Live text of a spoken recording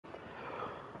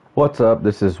What's up?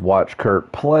 This is Watch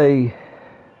Kurt Play.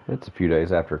 It's a few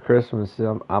days after Christmas.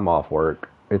 I'm off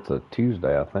work. It's a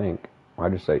Tuesday, I think. I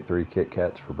just ate 3 Kit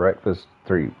Kats for breakfast.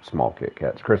 3 small Kit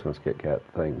Kats, Christmas Kit Kat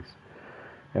things.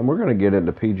 And we're going to get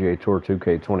into PGA Tour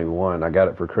 2K21. I got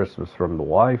it for Christmas from the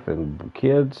wife and the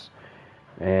kids.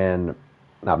 And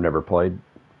I've never played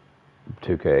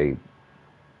 2K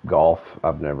golf.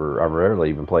 I've rarely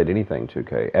even played anything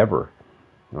 2K, ever.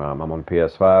 I'm on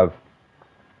PS5.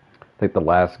 I think the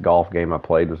last golf game I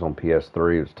played was on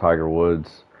PS3. It was Tiger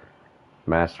Woods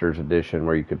Masters Edition,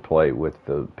 where you could play with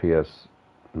the PS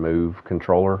Move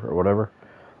controller or whatever.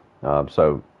 And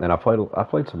I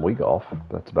played some Wii golf.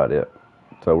 That's about it.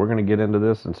 So we're gonna get into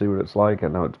this and see what it's like. I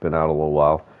know it's been out a little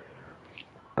while.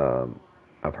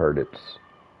 I've heard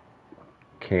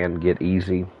can get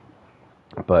easy,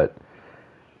 but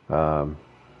golf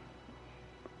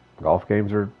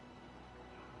games are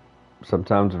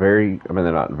sometimes they're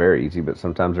not very easy, but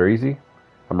sometimes they're easy.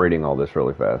 I'm reading all this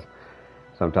really fast.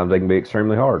 Sometimes they can be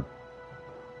extremely hard.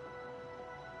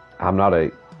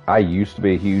 I used to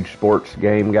be a huge sports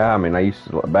game guy. I mean, I used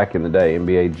to, back in the day,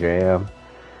 NBA Jam.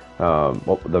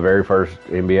 The very first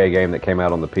NBA game that came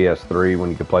out on the PS3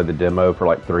 when you could play the demo for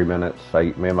like 3 minutes.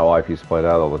 Me and my wife used to play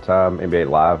that all the time. NBA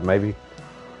Live, maybe.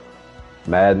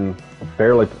 Madden. I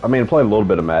played a little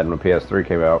bit of Madden when PS3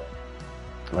 came out.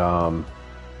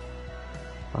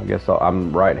 I guess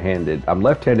I'm right-handed. I'm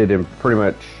left-handed in pretty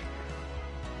much...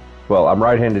 Well, I'm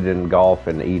right-handed in golf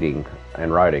and eating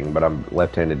and writing, but I'm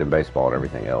left-handed in baseball and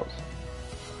everything else.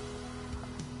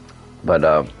 But,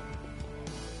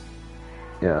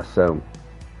 yeah, so...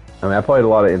 I played a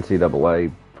lot of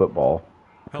NCAA football,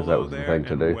 because that was the thing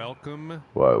to do. Welcome.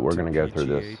 Well, we're going to go through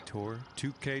this. PGA Tour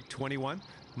 2K21.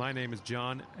 My name is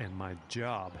John, and my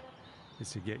job is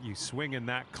to get you swinging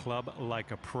that club like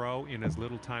a pro in as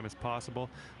little time as possible.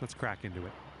 Let's crack into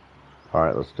it. All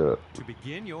right, let's do it. To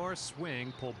begin your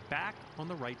swing, pull back on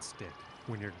the right stick.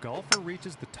 When your golfer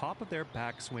reaches the top of their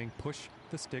backswing, push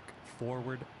the stick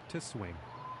forward to swing.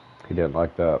 He didn't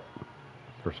like that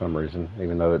for some reason,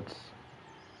 even though it's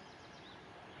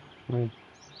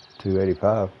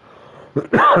 285.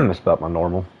 That's about my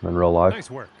normal in real life.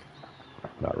 Nice work.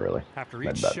 Not really. After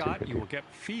each shot, you will get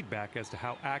feedback as to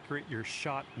how accurate your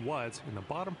shot was in the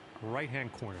bottom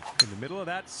right-hand corner. In the middle of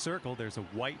that circle, there's a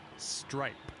white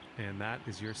stripe, and that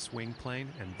is your swing plane,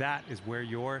 and that is where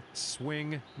your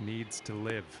swing needs to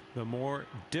live. The more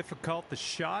difficult the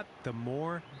shot, the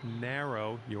more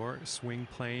narrow your swing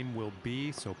plane will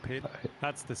be, so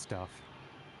that's the stuff.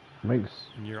 And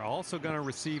you're also going to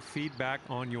receive feedback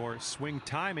on your swing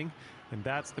timing, and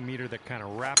that's the meter that kind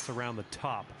of wraps around the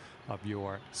top of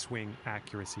your swing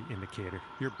accuracy indicator.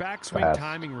 Your backswing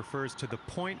timing refers to the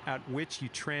point at which you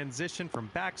transition from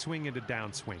backswing into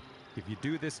downswing. If you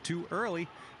do this too early,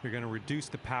 you're going to reduce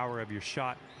the power of your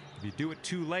shot. If you do it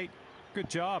too late, good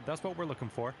job. That's what we're looking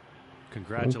for.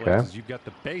 Congratulations. Okay. You've got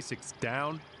the basics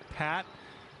down pat.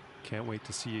 Can't wait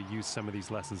to see you use some of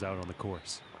these lessons out on the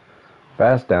course.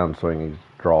 Fast downswing is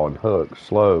draw and hook.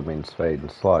 Slow means fade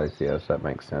and slice. Yes, that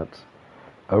makes sense.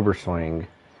 Overswing,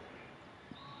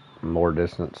 more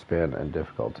distance, spin, and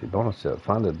difficulty. Bonus set.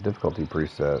 Find the difficulty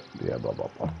preset. Yeah, blah, blah,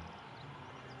 blah.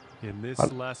 In this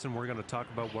lesson, we're going to talk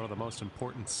about one of the most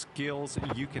important skills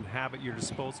you can have at your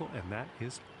disposal, and that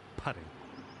is putting.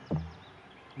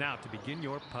 Now, to begin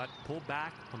your putt, pull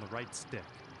back on the right stick.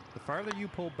 The farther you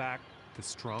pull back, the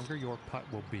stronger your putt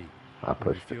will be. I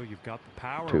pushed when you feel you've got the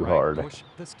power too hard. Push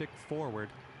the stick forward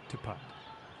to putt.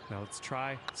 Now let's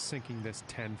try sinking this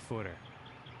 10-footer.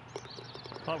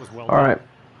 That was well done. All right.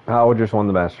 Howard just won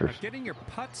the Masters. Getting your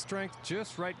putt strength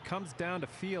just right comes down to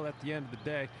feel at the end of the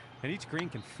day, and each green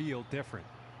can feel different.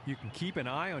 You can keep an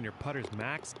eye on your putter's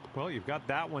max. Well, you've got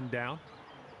that one down.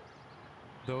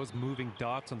 Those moving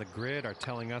dots on the grid are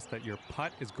telling us that your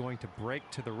putt is going to break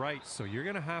to the right, so you're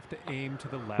going to have to aim to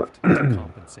the left to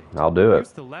compensate. I'll do it.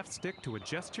 Use the left stick to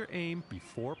adjust your aim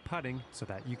before putting so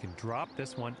that you can drop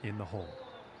this one in the hole.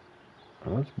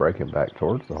 Well, let's break it back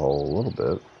towards the hole a little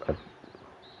bit.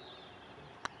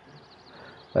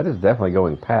 That is definitely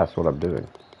going past what I'm doing.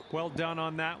 Well done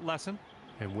on that lesson.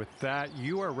 And with that,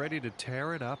 you are ready to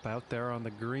tear it up out there on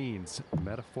the greens,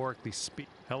 metaphorically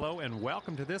speaking. Hello and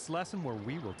welcome to this lesson where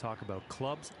we will talk about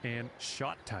clubs and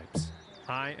shot types.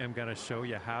 I am going to show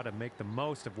you how to make the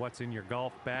most of what's in your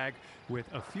golf bag with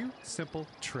a few simple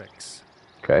tricks.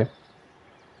 Okay.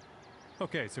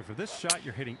 Okay, so for this shot,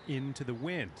 you're hitting into the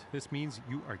wind. This means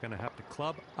you are going to have to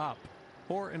club up,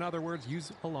 or in other words,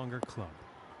 use a longer club.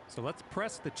 So let's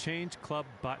press the change club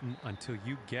button until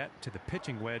you get to the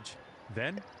pitching wedge.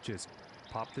 Then just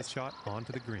pop this shot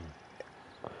onto the green.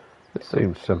 It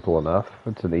seems simple enough.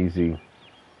 It's an easy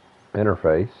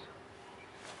Interface.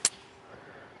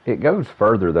 It goes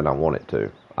further than I want it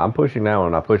to. I'm pushing now,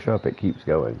 and I push up, it keeps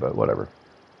going, but whatever.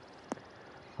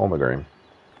 On the green.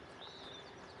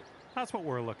 That's what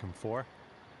we're looking for.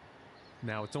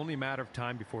 Now, it's only a matter of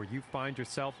time before you find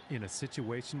yourself in a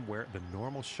situation where the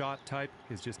normal shot type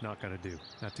is just not going to do.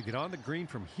 Now, to get on the green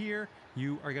from here,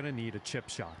 you are going to need a chip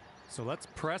shot. So let's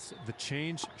press the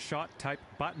change shot type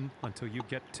button until you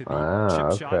get to the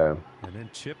chip shot, and then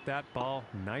chip that ball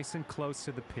nice and close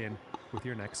to the pin with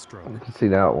your next stroke. See,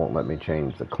 now it won't let me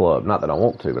change the club. Not that I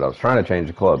want to, but I was trying to change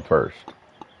the club first.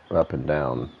 Up and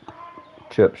down.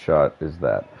 Chip shot is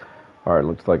that. All right,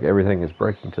 looks like everything is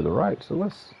breaking to the right, so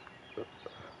let's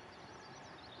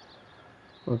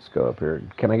go up here.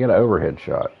 Can I get an overhead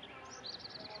shot?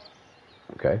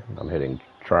 Okay, I'm hitting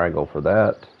triangle for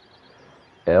that.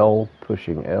 L,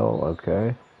 pushing L,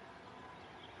 okay.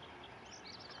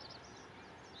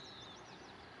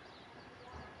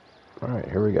 All right,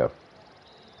 here we go.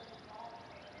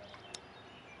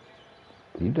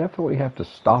 You definitely have to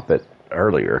stop it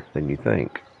earlier than you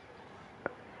think.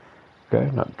 Okay,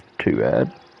 not too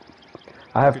bad.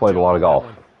 I have played a lot of golf.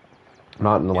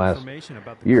 Not in the last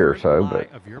year or so,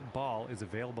 but of your ball is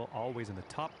available always in the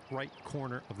top right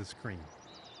corner of the screen.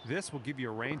 This will give you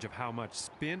a range of how much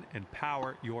spin and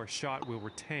power your shot will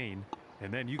retain,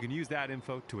 and then you can use that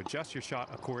info to adjust your shot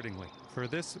accordingly. For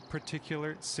this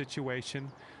particular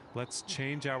situation, let's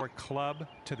change our club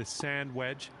to the sand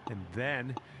wedge and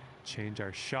then change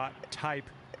our shot type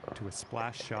to a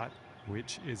splash shot,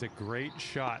 which is a great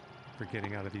shot for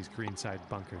getting out of these greenside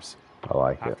bunkers. I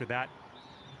like it. After that,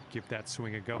 give that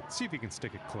swing a go. See if you can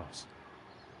stick it close.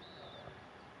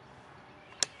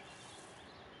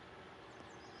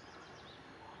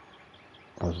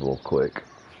 That was a little quick.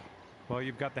 Well,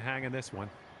 you've got the hang of this one.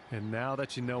 And now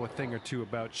that you know a thing or two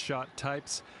about shot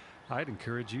types, I'd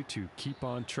encourage you to keep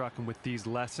on trucking with these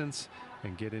lessons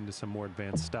and get into some more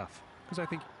advanced stuff. Because I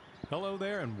think... Hello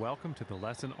there, and welcome to the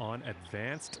lesson on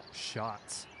advanced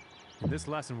shots. In this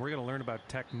lesson, we're going to learn about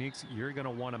techniques you're going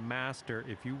to want to master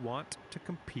if you want to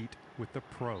compete with the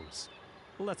pros.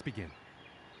 Let's begin.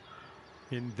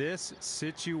 In this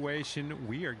situation,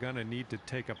 we are going to need to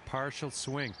take a partial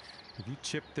swing. If you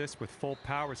chip this with full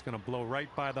power, it's going to blow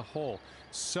right by the hole.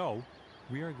 So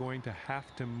we are going to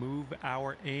have to move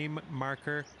our aim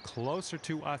marker closer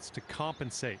to us to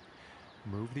compensate.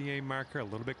 Move the aim marker a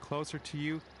little bit closer to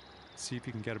you. See if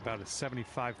you can get about a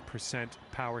 75%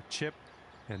 power chip.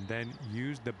 And then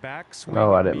use the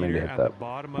backswing meter at the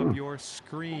bottom of your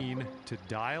screen to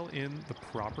dial in the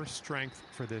proper strength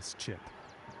for this chip.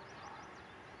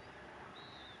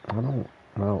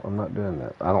 No, I'm not doing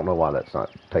that. I don't know why that's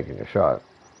not taking a shot,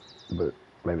 but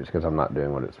maybe it's because I'm not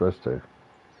doing what it's supposed to.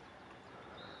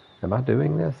 Am I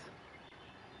doing this?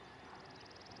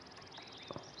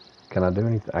 Can I do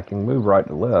anything? I can move right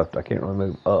to left. I can't really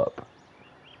move up.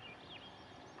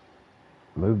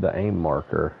 Move the aim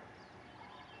marker.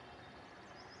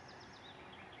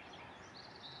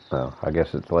 Oh, I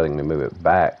guess it's letting me move it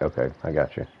back. Okay, I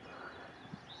got you.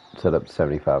 Set up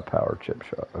 75 power chip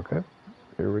shot. Okay,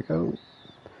 here we go.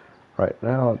 Right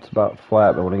now it's about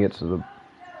flat, but when it gets to the...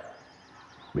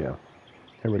 Yeah,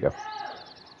 here we go.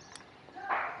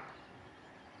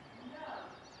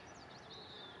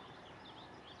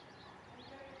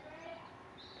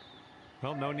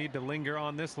 Well, no need to linger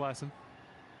on this lesson.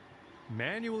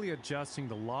 Manually adjusting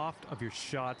the loft of your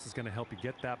shots is going to help you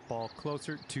get that ball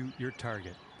closer to your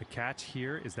target. The catch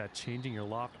here is that changing your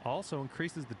loft also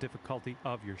increases the difficulty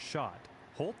of your shot.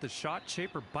 Hold the shot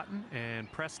shaper button and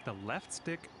press the left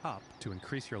stick up to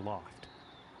increase your loft.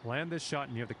 Land this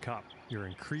shot near the cup. Your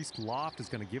increased loft is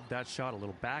going to give that shot a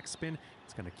little backspin.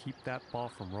 It's going to keep that ball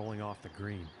from rolling off the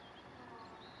green.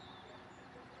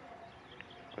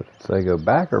 Say go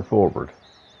back or forward?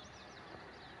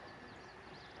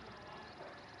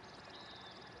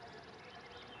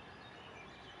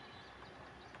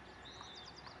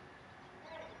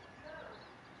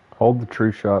 Hold the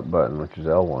true shot button, which is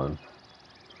L1.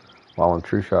 While in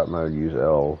true shot mode, use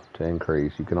L to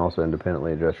increase. You can also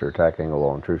independently adjust your attack angle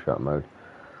while in true shot mode.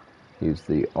 Use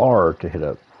the R to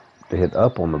hit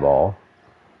up on the ball,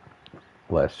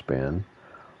 less spin,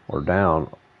 or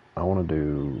down. I want to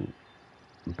do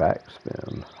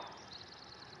backspin.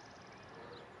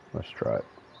 Let's try it.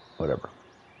 Whatever.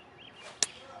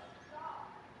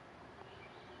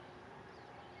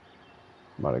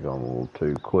 Might have gone a little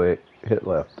too quick. Hit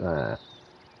left.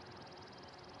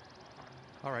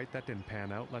 All right, that didn't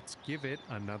pan out. Let's give it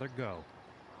another go.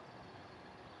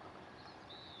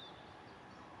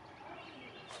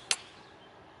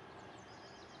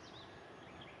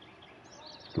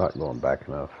 Not going back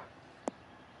enough.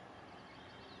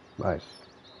 Nice.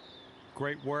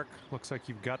 Great work. Looks like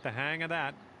you've got the hang of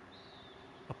that.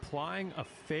 Applying a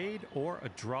fade or a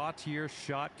draw to your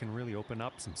shot can really open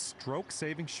up some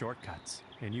stroke-saving shortcuts.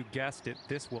 And you guessed it,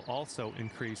 this will also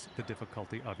increase the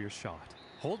difficulty of your shot.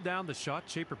 Hold down the shot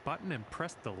shaper button and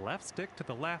press the left stick to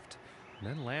the left, and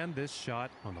then land this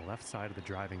shot on the left side of the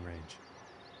driving range.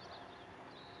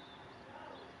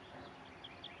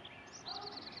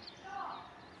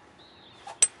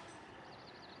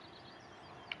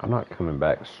 I'm not coming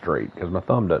back straight because my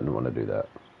thumb doesn't want to do that.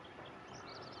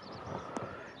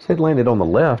 It said landed on the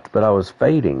left, but I was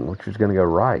fading, which was going to go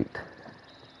right.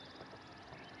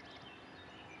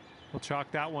 We'll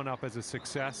chalk that one up as a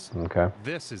success. Okay.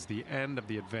 This is the end of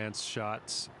the advanced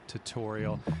shots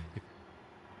tutorial.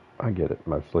 I get it,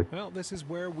 mostly. Well, this is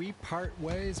where we part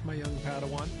ways, my young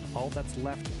Padawan. All that's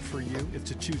left for you is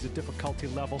to choose a difficulty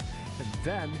level and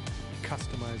then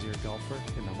customize your golfer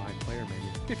in the My Player menu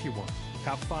if you want.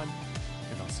 Have fun,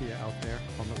 and I'll see you out there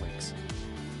on the links.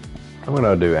 I'm going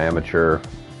to do amateur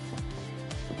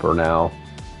for now.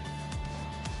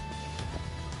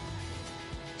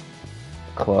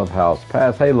 Clubhouse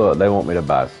Pass. Hey, look, they want me to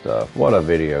buy stuff. What a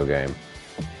video game.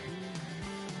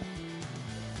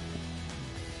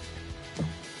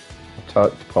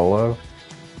 Touch polo.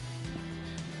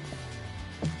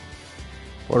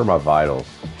 What are my vitals?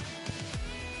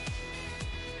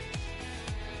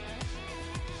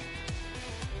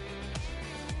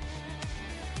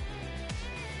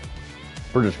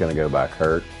 We're just going to go by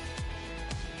Kurt.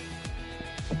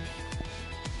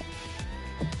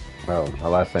 Oh, my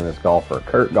last name is Golfer.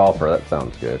 Kurt Golfer, that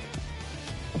sounds good.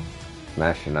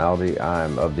 Nationality,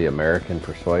 I'm of the American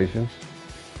persuasion.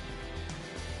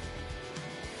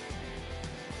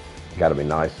 Got to be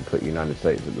nice to put United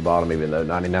States at the bottom, even though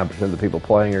 99% of the people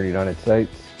playing are United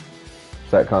States.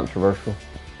 Is that controversial?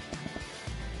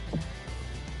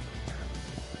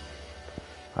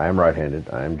 I am right-handed.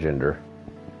 I am gender.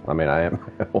 I mean, I am.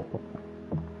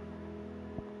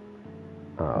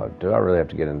 Do I really have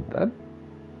to get in that?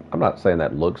 I'm not saying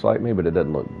that looks like me, but it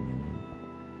doesn't look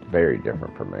very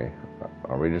different from me.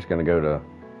 Are we just going to go to...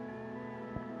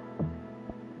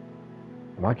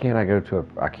 Why can't I go to a...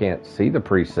 I can't see the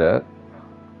preset.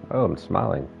 Oh, I'm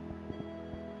smiling.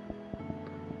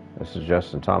 This is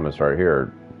Justin Thomas right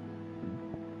here.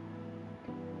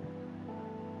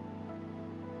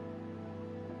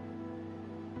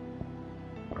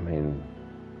 I mean,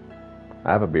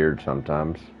 I have a beard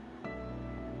sometimes.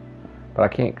 But I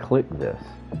can't click this.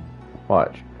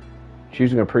 Watch.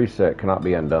 Choosing a preset cannot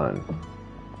be undone.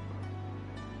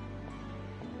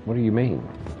 What do you mean?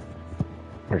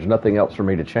 There's nothing else for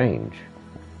me to change.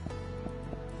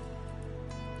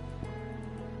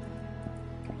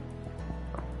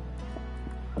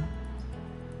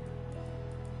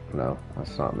 No,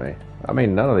 that's not me. I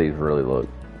mean, none of these really look...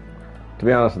 To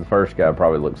be honest, the first guy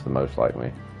probably looks the most like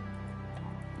me.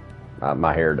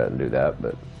 My hair doesn't do that,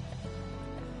 but...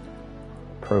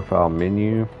 Profile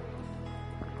menu.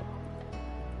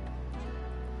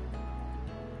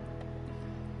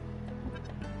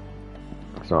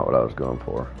 That's not what I was going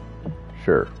for.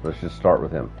 Sure, let's just start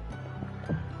with him.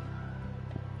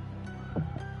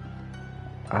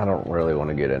 I don't really want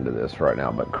to get into this right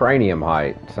now, but cranium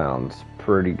height sounds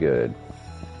pretty good.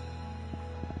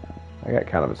 I got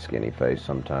kind of a skinny face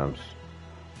sometimes.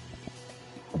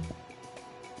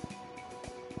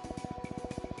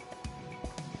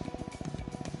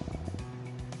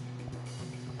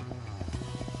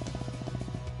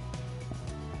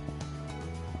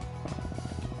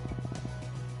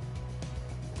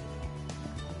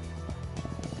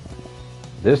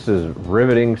 This is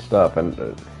riveting stuff,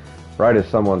 and right as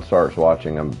someone starts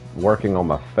watching, I'm working on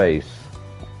my face.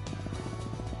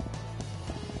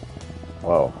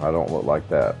 Whoa, I don't look like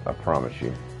that, I promise you.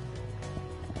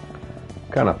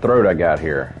 What kind of throat I got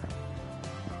here?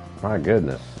 My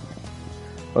goodness.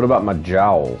 What about my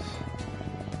jowls?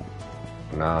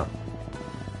 Nah,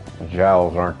 my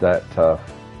jowls aren't that tough.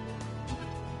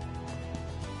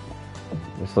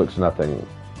 This looks nothing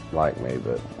like me,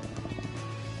 but...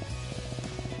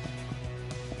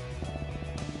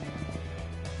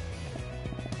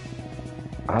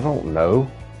 I don't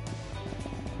know.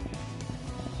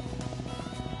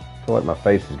 I feel like my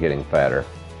face is getting fatter.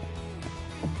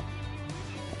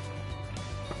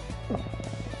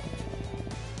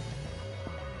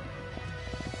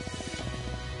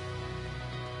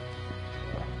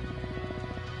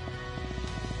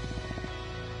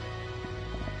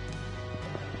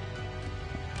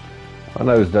 My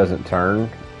nose doesn't turn.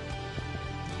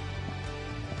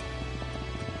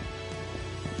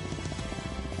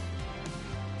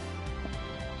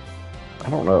 I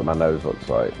don't know what my nose looks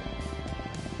like.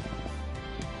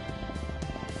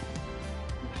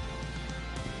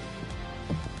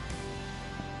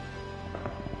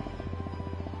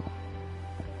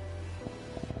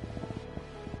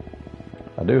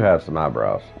 I do have some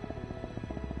eyebrows.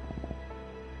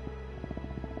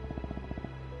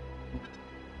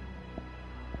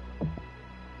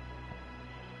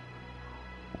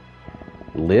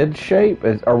 Lid shape?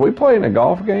 Are we playing a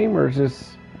golf game or is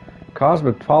this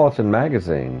Cosmopolitan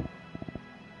magazine?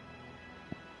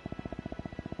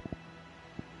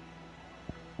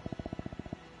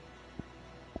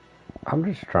 I'm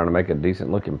just trying to make a decent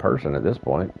looking person at this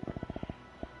point.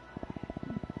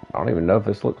 I don't even know if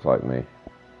this looks like me.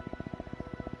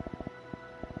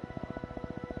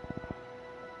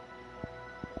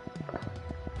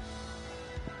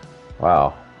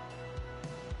 Wow.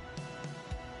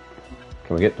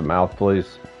 Can we get the mouth,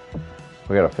 please?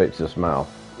 We gotta fix this mouth.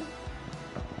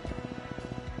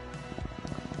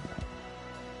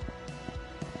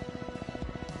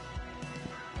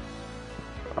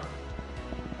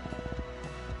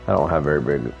 I don't have very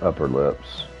big upper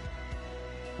lips.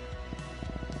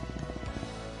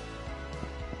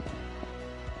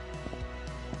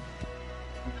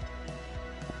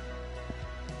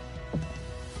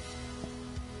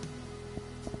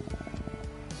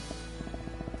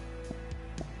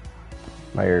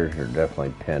 My ears are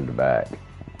definitely pinned back.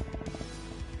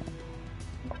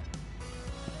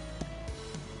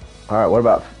 All right, what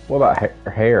about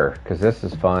hair? Because this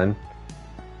is fun.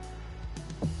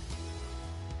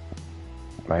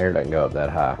 My hair doesn't go up that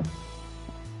high.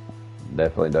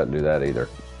 Definitely doesn't do that either.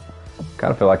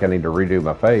 Kind of feel like I need to redo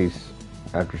my face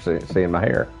after seeing my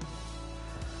hair.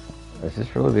 Is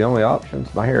this really the only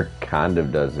options? My hair kind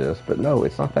of does this, but no,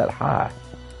 it's not that high.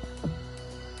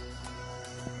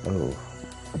 Oh.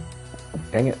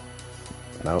 Dang it.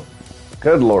 Nope.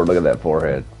 Good Lord, look at that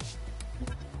forehead.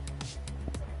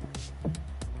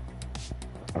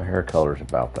 My hair color's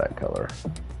about that color.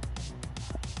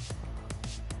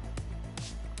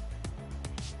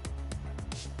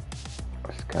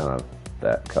 It's kind of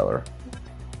that color.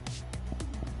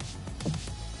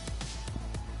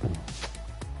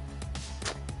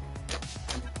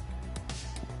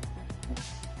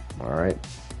 Alright.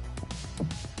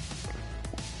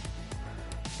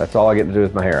 That's all I get to do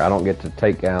with my hair. I don't get to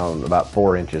take down about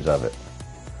 4 inches of it.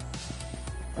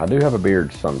 I do have a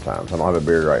beard sometimes. I don't have a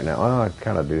beard right now. Well, I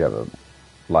kind of do have a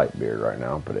light beard right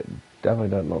now, but it definitely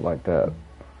doesn't look like that.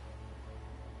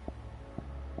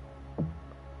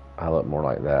 I look more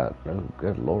like that. Oh,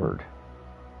 good Lord.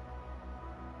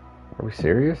 Are we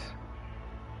serious?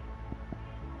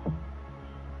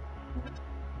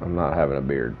 I'm not having a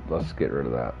beard. Let's get rid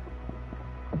of that.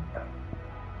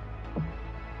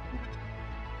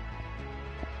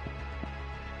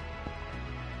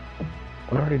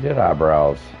 I already did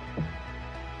eyebrows.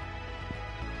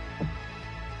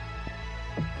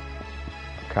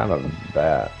 Kind of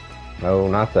that. No,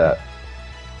 not that.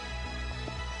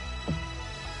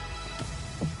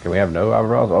 Can we have no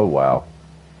eyebrows? Oh, wow.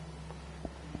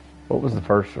 What was the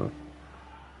first one?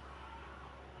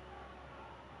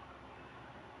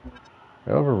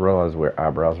 You ever realize where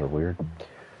eyebrows are weird?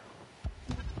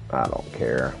 I don't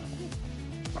care.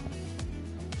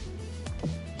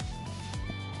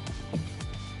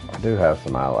 I do have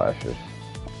some eyelashes.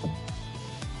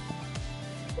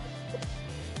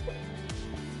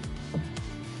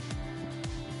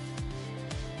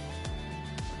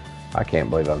 I can't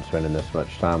believe I'm spending this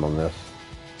much time on this.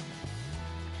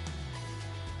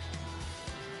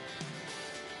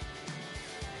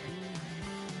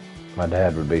 My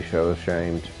dad would be so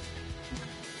ashamed.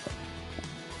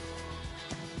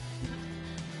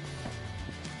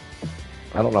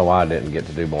 I don't know why I didn't get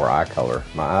to do more eye color.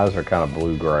 My eyes are kind of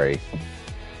blue-gray.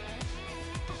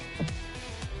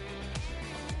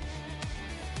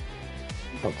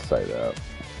 Let's say that.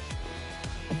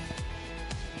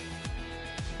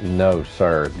 No,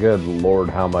 sir. Good Lord,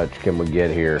 how much can we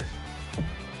get here?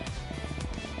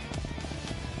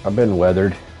 I've been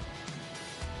weathered.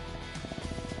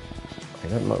 It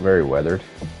doesn't look very weathered.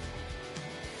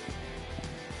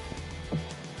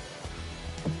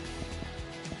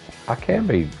 I can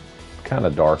be kind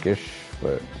of darkish,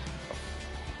 but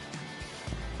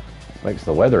makes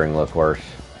the weathering look worse.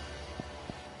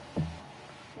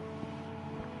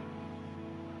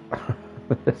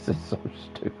 This is so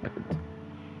stupid.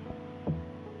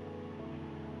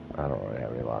 I don't really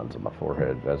have any lines on my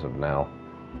forehead as of now.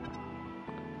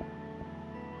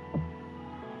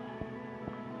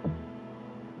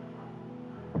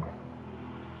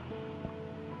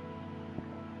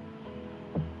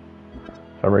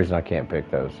 For some reason I can't pick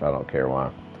those, so I don't care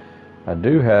why. I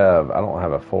don't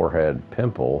have a forehead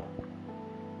pimple.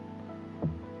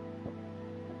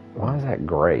 Why is that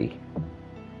gray?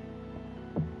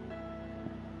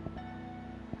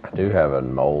 I do have a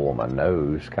mole on my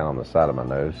nose, kind of on the side of my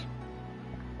nose.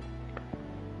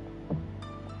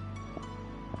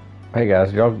 Hey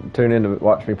guys, y'all tune in to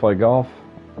watch me play golf?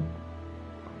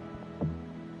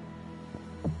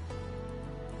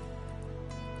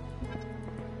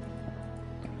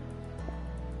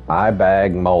 I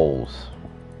bag moles.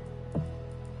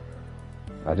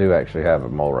 I do actually have a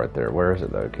mole right there. Where is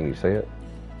it though? Can you see it?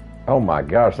 Oh my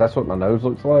gosh, that's what my nose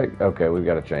looks like? Okay, we've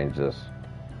got to change this.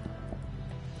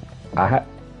 I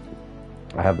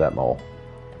have that mole.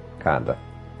 Kinda.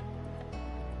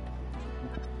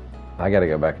 I gotta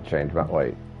go back and change my...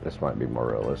 Wait, this might be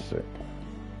more realistic.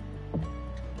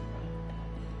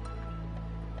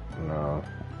 No.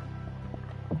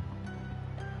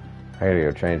 I gotta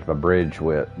go change my bridge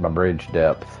width, my bridge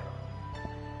depth.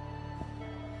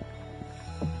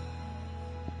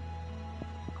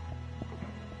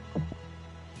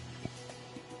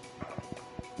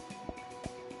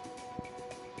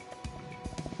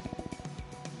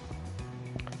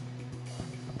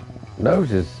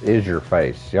 Nose is your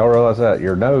face. Y'all realize that?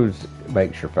 Your nose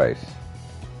makes your face.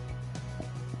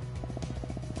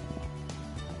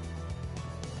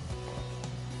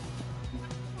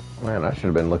 Man, I should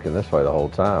have been looking this way the whole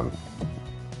time.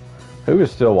 Who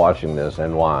is still watching this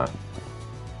and why?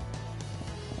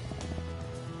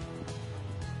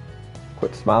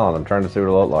 Quit smiling. I'm trying to see what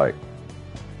it looks like.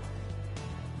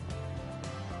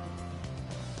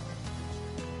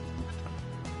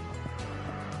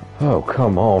 Oh,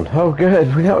 come on. Oh,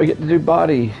 good. Now we get to do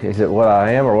body. Is it what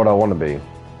I am or what I want to be?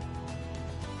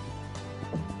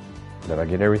 Did I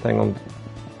get everything on?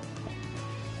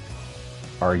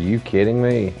 Are you kidding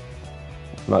me?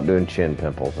 I'm not doing chin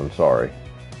pimples. I'm sorry.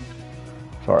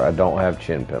 Sorry, I don't have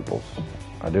chin pimples.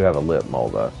 I do have a lip mole,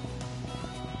 though.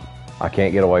 I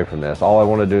can't get away from this. All I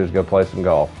want to do is go play some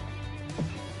golf.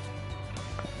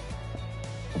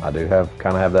 I do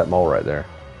kind of have that mole right there.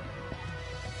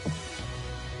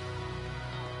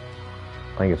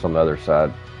 I think it's on the other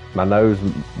side. My nose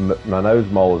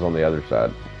mole is on the other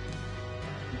side.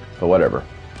 But whatever.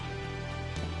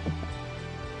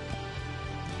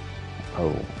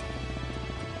 Oh.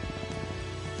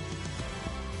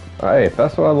 Hey, if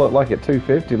that's what I look like at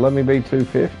 250, let me be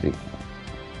 250.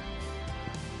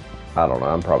 I don't know.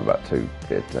 I'm probably about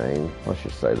 215. Let's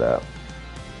just say that.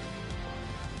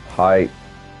 Height.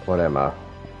 What am I?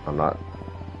 I'm not.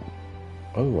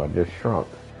 Oh, I just shrunk.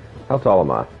 How tall am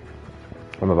I?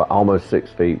 I'm about almost 6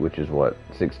 feet, which is what,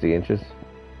 60 inches?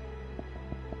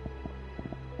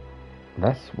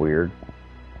 That's weird.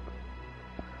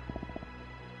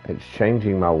 It's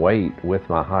changing my weight with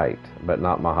my height, but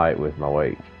not my height with my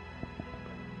weight.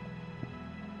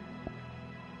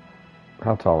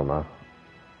 How tall am I?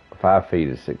 5 feet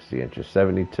is 60 inches.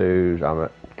 72, God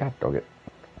dog it.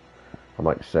 I'm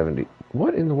like 70.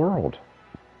 What in the world?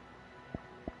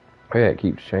 Oh yeah, it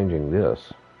keeps changing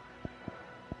this.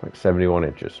 Like 71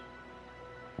 inches.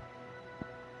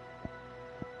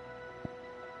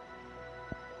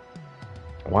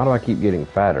 Why do I keep getting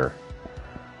fatter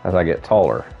as I get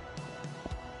taller?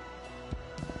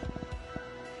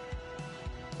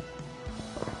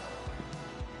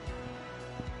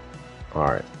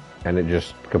 Alright. And it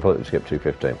just completely skipped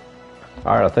 215.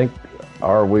 Alright, I think...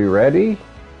 Are we ready?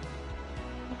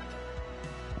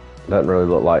 Doesn't really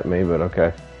look like me, but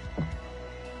okay.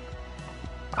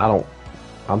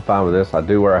 I'm fine with this. I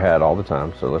do wear a hat all the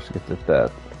time, so let's get to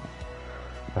that.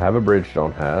 I have a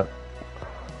Bridgestone hat.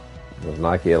 Is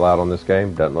Nike allowed on this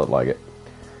game? Doesn't look like it.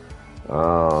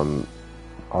 I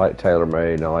like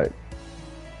TaylorMade and I like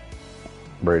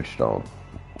Bridgestone.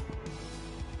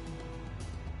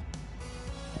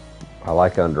 I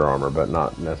like Under Armour, but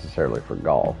not necessarily for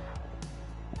golf.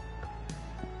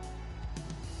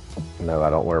 No, I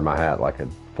don't wear my hat like a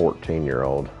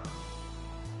 14-year-old.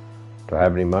 Do I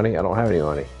have any money? I don't have any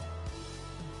money.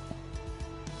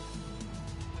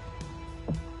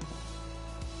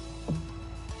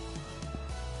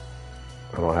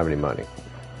 I don't have any money.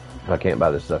 I can't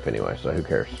buy this stuff anyway, so who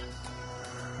cares?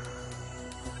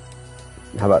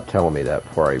 How about telling me that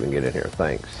before I even get in here?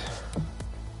 Thanks.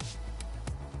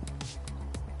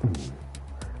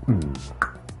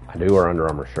 I do wear Under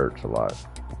Armour shirts a lot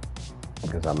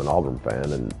because I'm an Auburn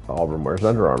fan and Auburn wears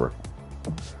Under Armour.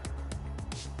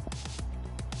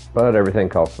 But everything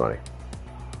costs money.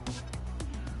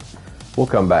 We'll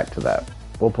come back to that.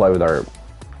 We'll play with our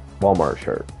Walmart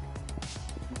shirt.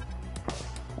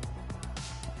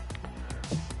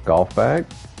 Golf bag.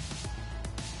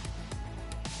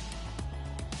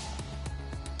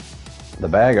 The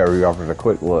bag already offers a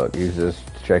quick look. Use this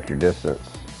to check your distance.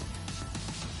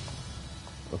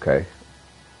 Okay.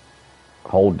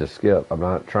 Hold to skip. I'm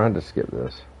not trying to skip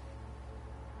this.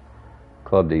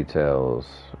 Club details.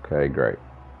 Okay, great.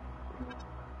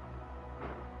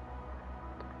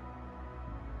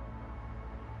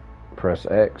 Press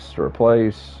X to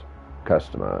replace.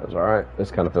 Customize. All right. This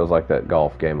kind of feels like that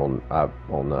golf game on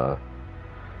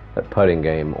that putting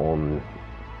game on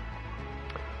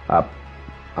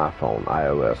iPhone,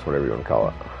 iOS, whatever you want to call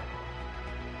it.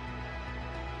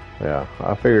 Yeah,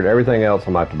 I figured everything else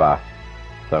I'm about to buy.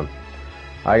 So,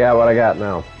 I got what I got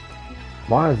now.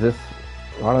 Why do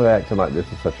they act like this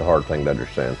is such a hard thing to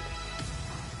understand?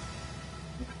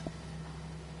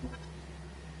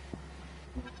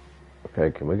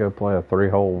 Okay, can we go play a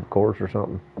 3-hole course or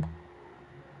something?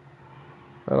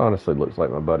 That honestly looks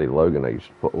like my buddy Logan I used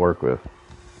to work with.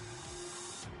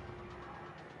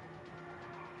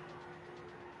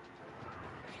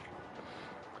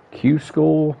 Q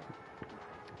School,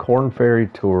 Corn Ferry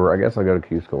Tour. I guess I'll go to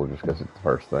Q School just because it's the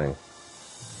first thing.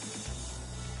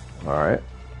 Alright.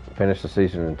 Finish the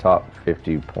season in top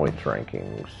 50 points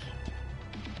rankings.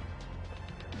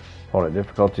 Opponent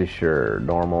difficulty, sure.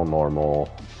 Normal.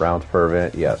 Rounds per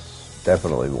event, yes.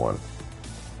 Definitely one.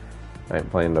 I ain't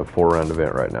playing the 4-round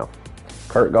event right now.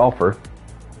 Kurt Golfer.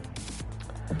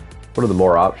 What are the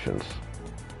more options?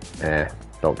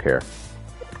 Don't care.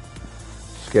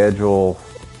 Schedule.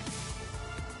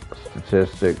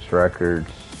 Statistics, records.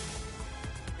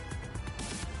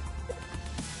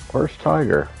 Where's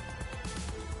Tiger?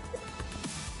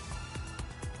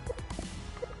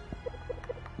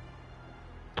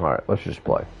 Alright, let's just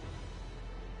play.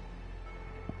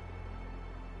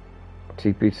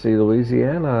 TPC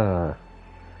Louisiana.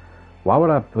 Why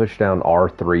would I push down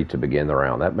R3 to begin the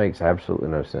round? That makes absolutely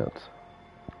no sense.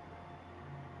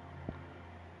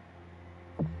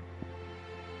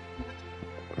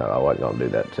 No, I wasn't going to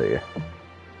do that to you.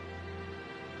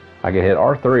 I can hit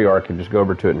R3 or I can just go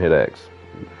over to it and hit X.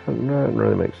 That doesn't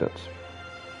really make sense.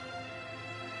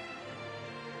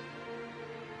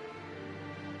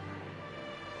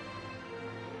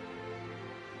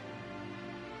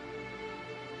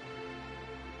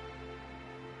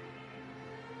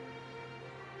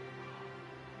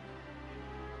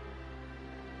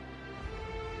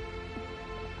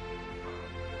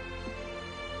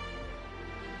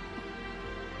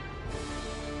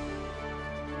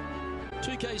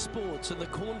 Sports and the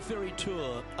Corn Ferry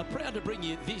Tour are proud to bring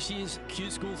you this year's Q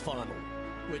School Final.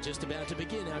 We're just about to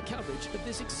begin our coverage of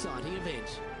this exciting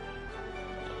event.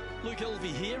 Luke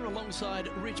Elvey here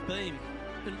alongside Rich Beam.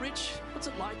 And Rich, what's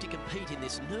it like to compete in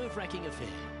this nerve-wracking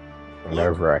affair?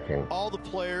 Nerve-wracking. All the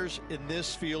players in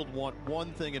this field want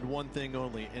one thing and one thing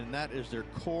only, and that is their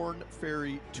Corn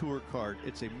Ferry Tour card.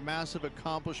 It's a massive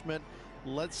accomplishment.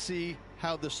 Let's see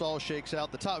how this all shakes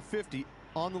out. The top 50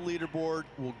 on the leaderboard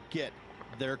will get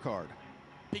their card.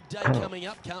 Big day coming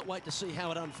up. Can't wait to see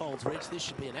how it unfolds, Rich. This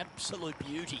should be an absolute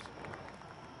beauty.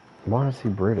 Why is he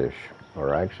British?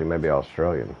 Or actually maybe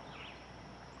Australian.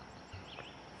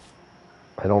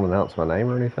 I don't announce my name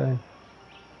or anything?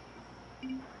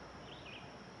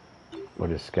 What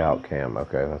is Scout Cam?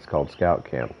 Okay, that's called Scout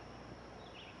Cam.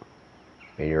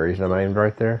 Any reason I aimed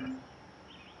right there?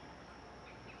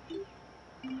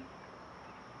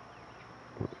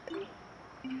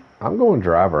 I'm going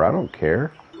driver. I don't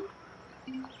care.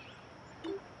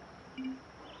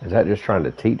 Is that just trying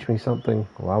to teach me something?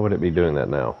 Why would it be doing that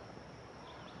now?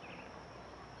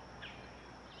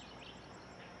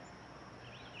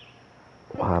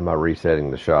 Why am I resetting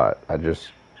the shot? Did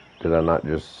I not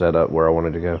just set up where I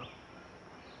wanted to go?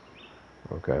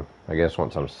 Okay. I guess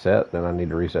once I'm set, then I need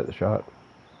to reset the shot.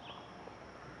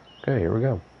 Okay, here we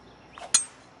go.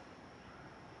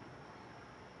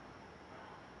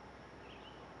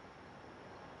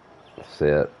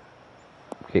 Set.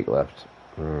 Kick left.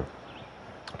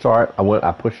 It's alright.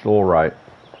 I pushed a little right.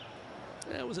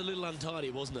 That was a little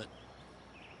untidy, wasn't it?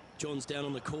 John's down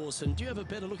on the course, and do you have a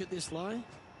better look at this lie?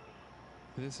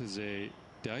 This is a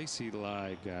dicey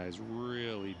lie, guys.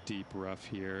 Really deep rough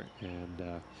here,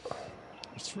 and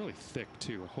it's really thick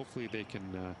too. Hopefully they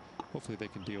can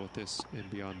deal with this and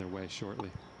be on their way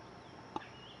shortly.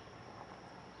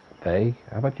 Hey,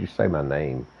 how about you say my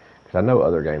name? Because I know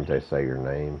other games they say your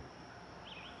name.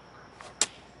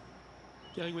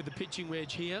 Going with the pitching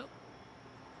wedge here.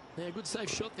 Yeah, good safe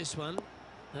shot this one.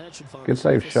 That should find good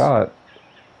safe shot.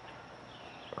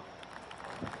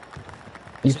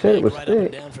 You said it was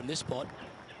thick. Down from this spot.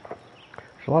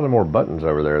 There's a lot of more buttons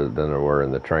over there than there were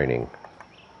in the training.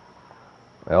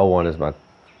 L1 is my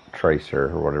tracer,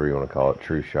 or whatever you want to call it,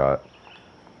 true shot.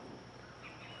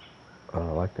 Oh,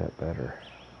 I like that better.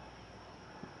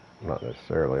 Not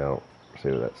necessarily. I don't see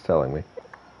what that's telling me.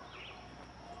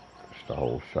 Just a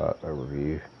whole shot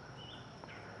overview.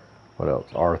 What else?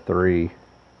 R3.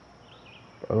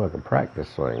 Oh, I can practice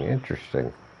swing.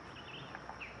 Interesting.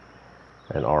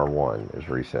 And R1 is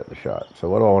reset the shot. So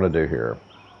what do I want to do here?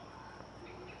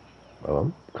 Oh,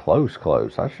 I'm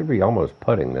close. I should be almost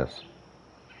putting this.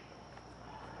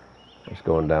 Just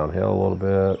going downhill a little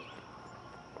bit.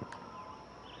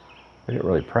 We didn't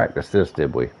really practice this,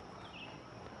 did we?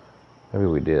 Maybe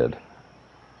we did.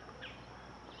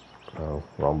 Oh,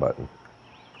 wrong button.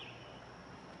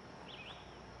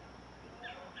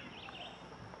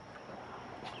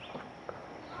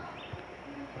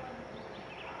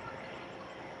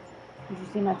 Did you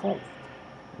see my text?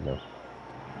 No.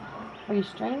 Are you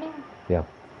streaming? Yeah.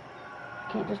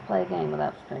 Can't just play a game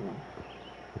without streaming.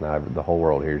 Now the whole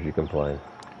world hears you complain.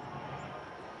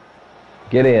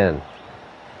 Get in.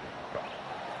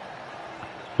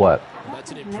 What?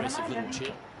 That's an impressive little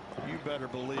chip. You better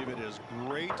believe it is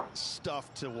great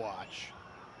stuff to watch.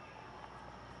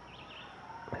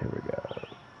 Here we go.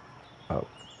 Oh.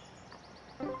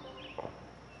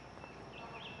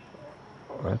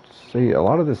 Let's see. A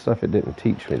lot of this stuff, it didn't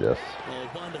teach me this. Oh,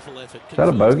 wonderful effort. Is that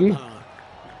a bogey?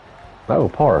 Oh,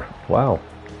 par. Wow.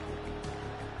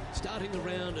 Starting the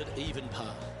round at even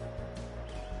par.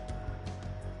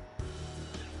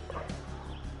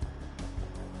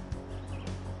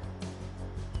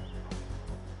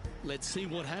 Let's see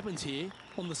what happens here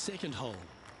on the second hole.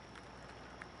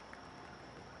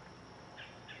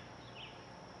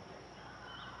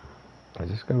 Is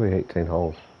this going to be 18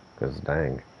 holes? Because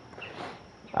dang.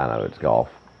 I know it's golf.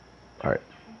 All right.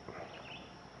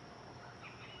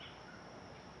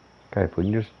 Okay, if we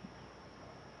can just...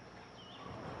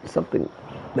 Something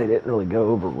they didn't really go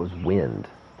over was wind.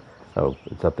 Oh,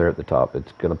 it's up there at the top.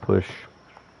 It's going to push...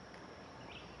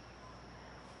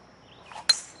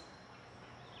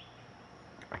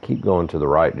 I keep going to the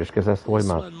right just because that's the way This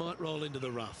one might roll into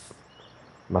the rough.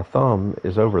 my thumb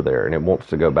is over there, and it wants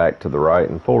to go back to the right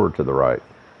and forward to the right.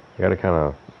 You got to kind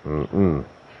of...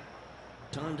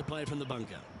 Time to play from the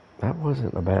bunker. That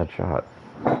wasn't a bad shot.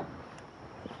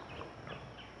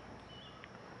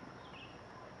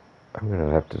 I'm going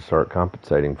to have to start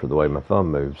compensating for the way my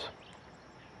thumb moves.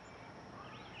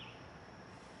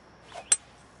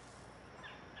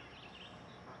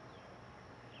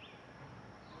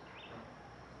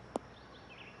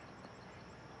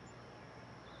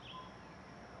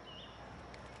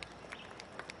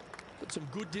 Got some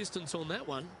good distance on that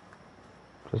one.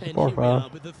 Just a And par here we are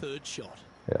five. with the third shot.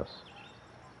 Yes.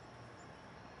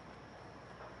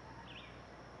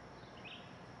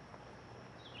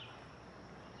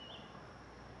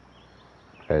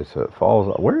 Okay, so it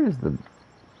falls. Where is the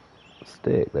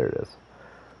stick? There it is.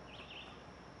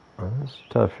 That's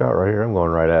a tough shot right here. I'm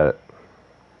going right at it.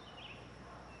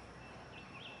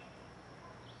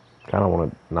 Kind of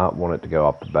want to not want it to go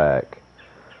off the back.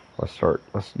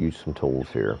 Let's use some tools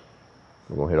here.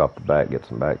 We're going to hit off the back, get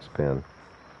some backspin.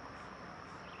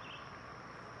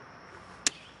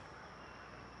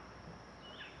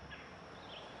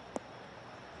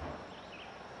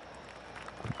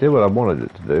 Did what I wanted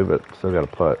it to do, but still got to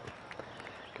putt.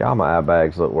 God, my eye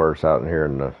bags look worse out in here,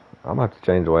 and I'm gonna have to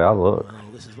change the way I look.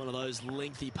 Well, this is one of those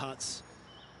lengthy putts.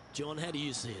 John, how do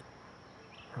you see it?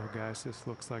 Well, guys, this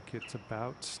looks like it's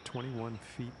about 21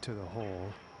 feet to the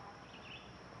hole.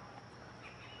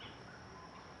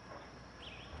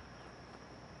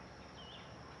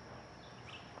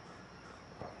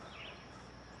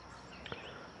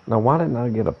 Now, why didn't I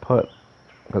get a putt?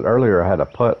 Because earlier I had a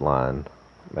putt line.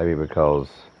 Maybe because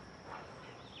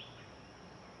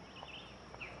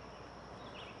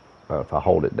if I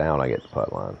hold it down, I get the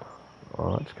putt line.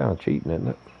 Well, that's kind of cheating, isn't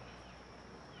it?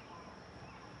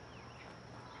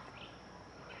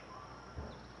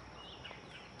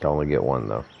 I only get one,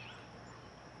 though.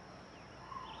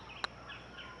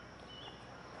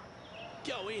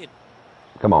 Go in.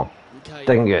 Come on. Okay,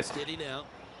 Taking good. steady now.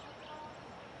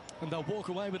 And they'll walk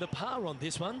away with a par on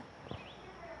this one.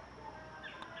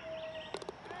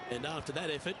 And after that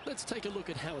effort, let's take a look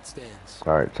at how it stands.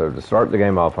 All right, so to start the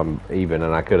game off, I'm even,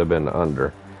 and I could have been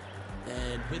under.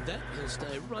 And with that, he'll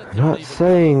stay right there. Not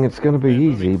saying it's going to be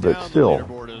easy, but Down the still.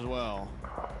 leaderboard as well.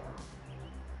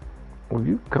 Will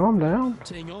you calm down?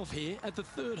 Teeing off here at the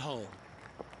third hole.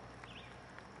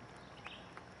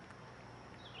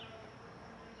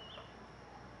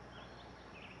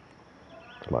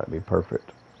 This might be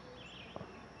perfect.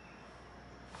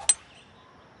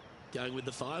 Going with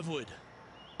the 5-wood.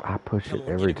 I push Come it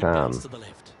on, every get a good time. bounce to the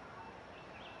left.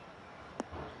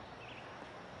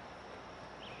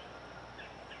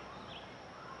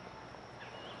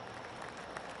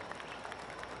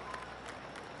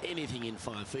 Anything in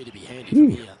 5 feet to be handy from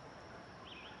Gee. here.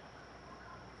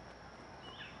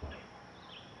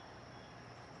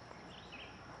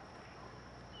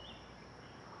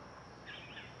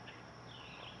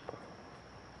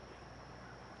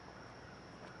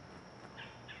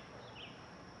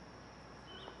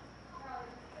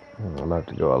 I'm going to have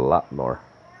to go a lot more.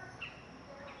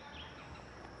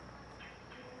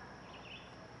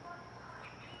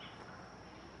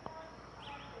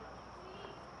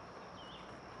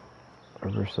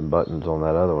 There were some buttons on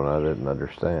that other one I didn't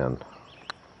understand.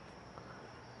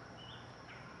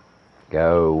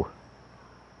 Go.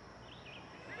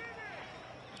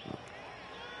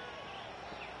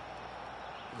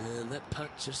 And that putt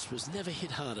just was never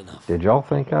hit hard enough. Did y'all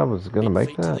think I was going to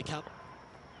make To the that? cup.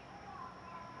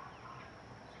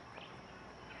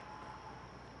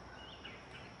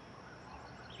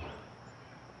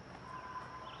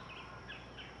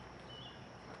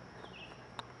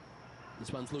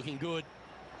 This one's looking good.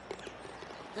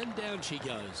 And down she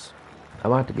goes. I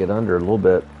might have to get under a little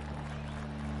bit.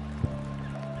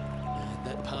 And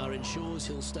that par ensures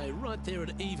he'll stay right there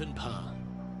at even par.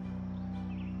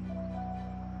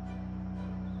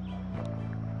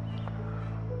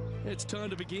 It's time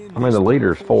to begin. I mean, the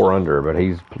leader's 4 under, but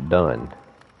he's done.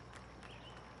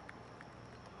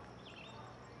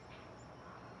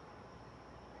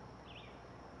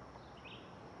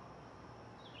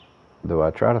 Do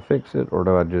I try to fix it, or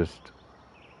do I just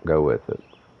go with it?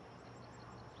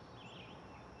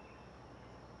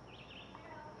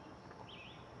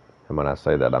 And when I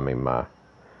say that, I mean my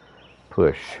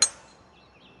push.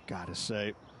 Gotta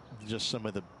say, just some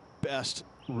of the best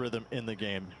rhythm in the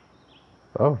game.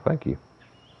 Oh, thank you.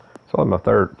 It's only my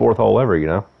fourth hole ever, you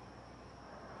know.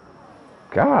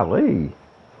 Golly.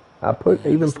 I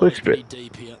even pushed it.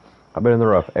 Deep here. I've been in the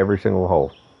rough every single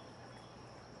hole.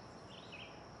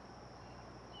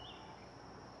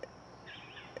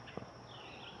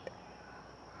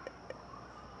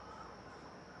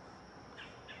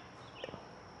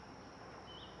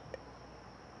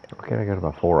 Okay, I got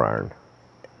my 4-iron.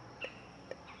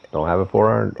 Don't have a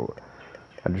 4-iron.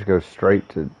 I just go straight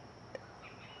to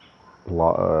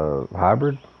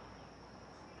hybrid.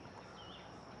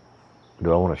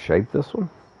 Do I want to shape this one?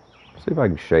 See if I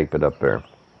can shape it up there.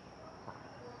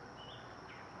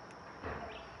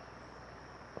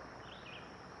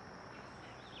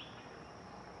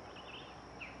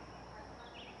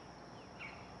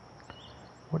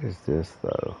 What is this,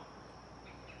 though?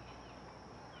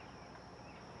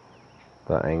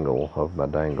 The angle of my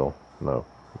dangle. No,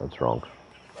 that's wrong.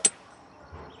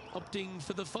 Opting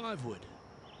for the 5-wood.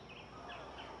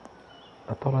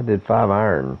 I thought I did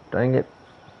 5-iron. Dang it.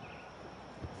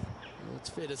 Well, it's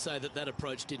fair to say that that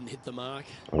approach didn't hit the mark.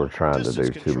 We're trying to do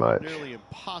too much. Nearly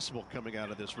impossible coming out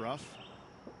of this rough.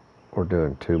 We're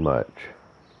doing too much.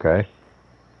 Okay?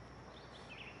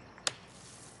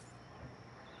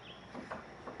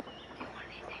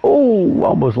 Oh,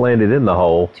 almost landed in the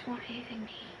hole.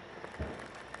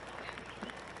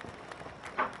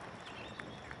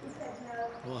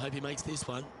 Well, I hope he makes this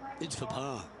one. It's for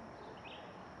par.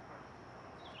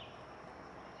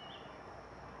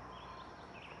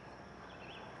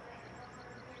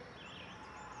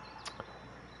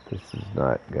 This is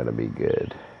not going to be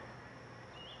good.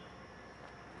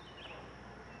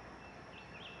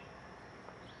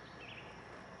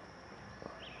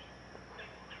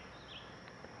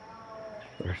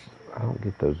 I don't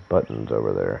get those buttons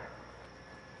over there.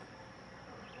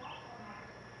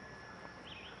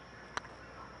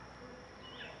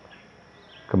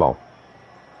 Come on.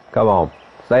 Come on.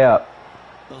 Stay up.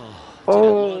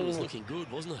 Oh, that line was looking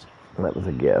good, wasn't it? That was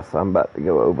a guess. I'm about to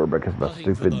go over because my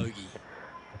stupid...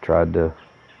 I tried to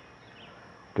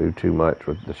do too much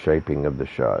with the shaping of the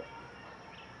shot.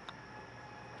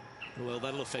 Well,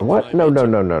 that'll affect what?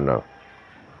 No.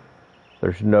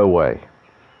 There's no way.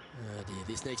 Oh dear,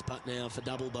 this next putt now for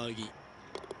double bogey.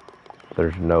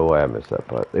 There's no way I missed that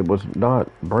putt. It was not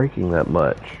breaking that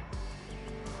much.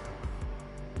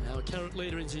 Our current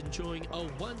leader is enjoying a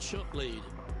one-shot lead.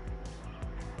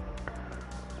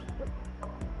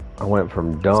 I went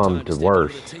from dumb to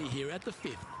worse. Here at the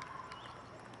 5th.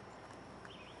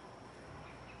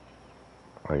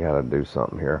 I gotta do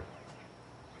something here.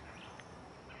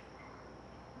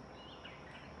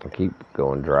 I keep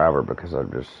going driver because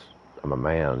I'm a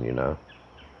man, you know.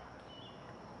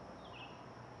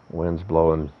 Wind's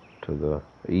blowing to the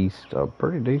east,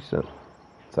 pretty decent.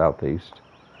 Southeast.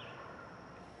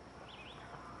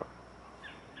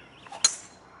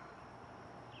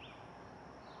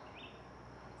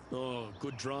 Oh,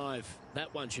 good drive.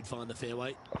 That one should find the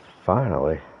fairway.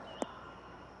 Finally.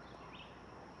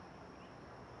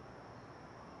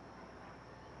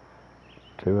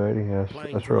 .280,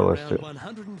 yes, that's realistic.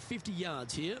 150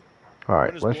 yards here. All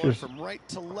right, let's just from right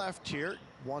to left here.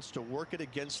 Wants to work it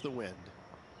against the wind.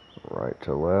 Right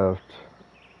to left.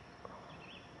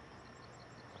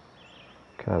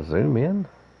 Can I zoom in?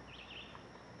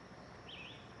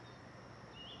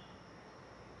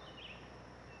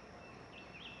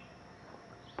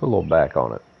 Put a little back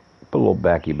on it. Put a little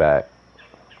backy back.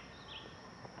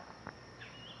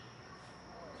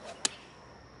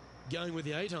 Going with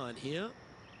the 8-iron here.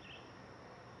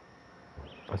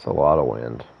 That's a lot of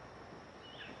wind.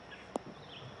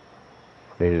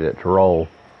 Needed it to roll.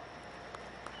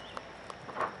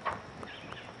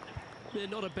 Yeah,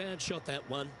 not a bad shot, that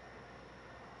one.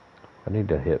 I need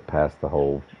to hit past the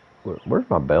hole. Where's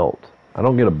my belt? I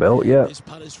don't get a belt yet. This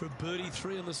putt is for birdie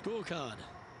 3 on the scorecard.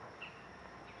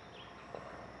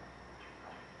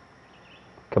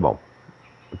 Come on.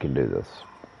 We can do this.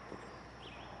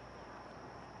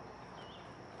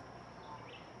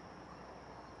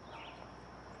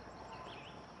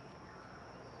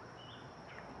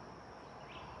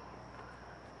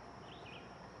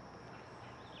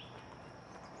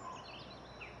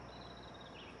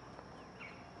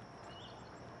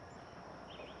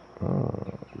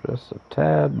 Just a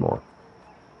tad more.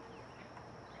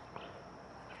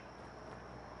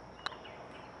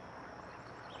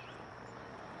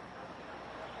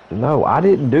 No, I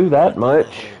didn't do that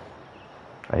much.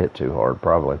 I hit too hard,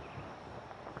 probably.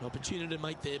 An opportunity to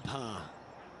make their par.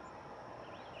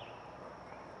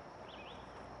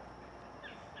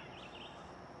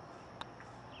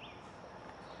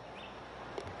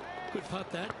 Good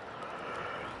putt, that.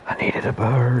 I needed a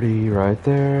birdie right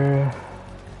there.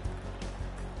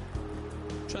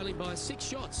 Trailing by 6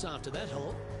 shots after that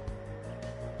hole.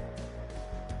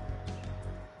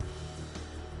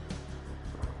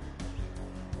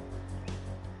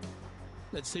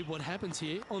 Let's see what happens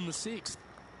here on the 6th.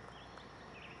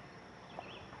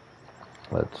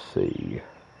 Let's see.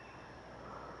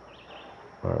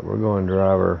 All right, we're going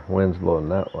driver. Wind's blowing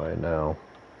that way now,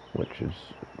 which is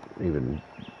even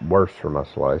worse for my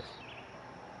slice.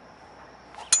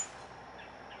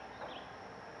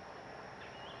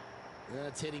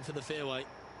 That's heading for the fairway.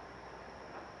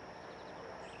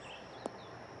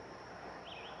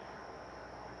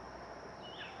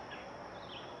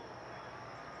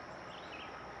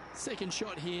 Second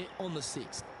shot here on the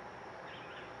 6th.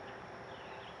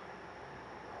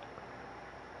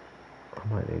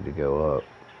 I might need to go up.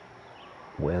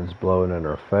 Wind's blowing in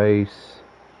her face.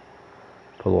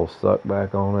 Put a little suck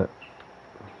back on it.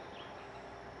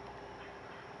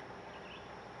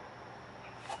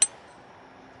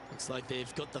 Looks like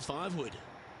they've got the 5-wood.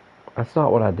 That's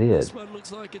not what I did. This one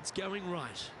looks like it's going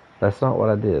right. That's not what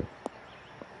I did.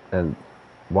 And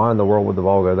why in the world would the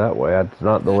ball go that way? That's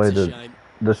not the way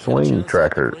the swing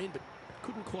tracker.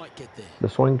 Couldn't quite get there. The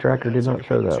swing tracker did not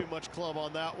show that. Too much club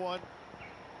on that one.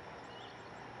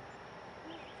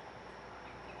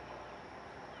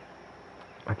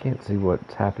 I can't see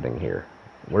what's happening here.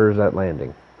 Where is that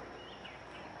landing?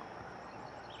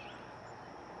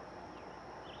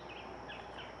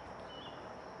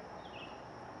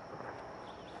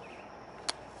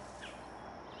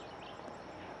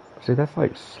 See, that's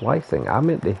like slicing. I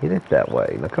meant to hit it that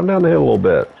way. Now come down the hill a little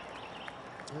bit.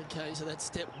 Okay, so that's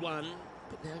step 1.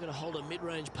 But now got to hold a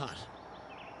mid-range putt.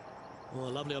 Well, a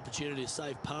lovely opportunity to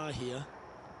save par here.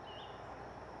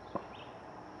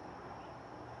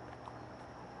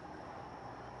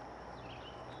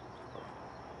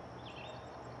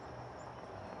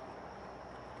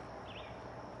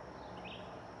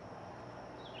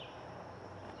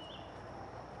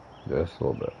 Just a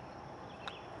little bit.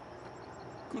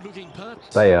 Good looking putt.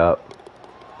 Stay up.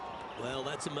 Well,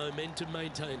 that's a momentum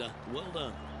maintainer. Well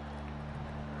done.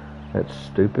 That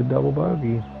stupid double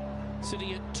bogey.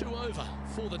 Sitting at 2 over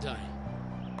for the day.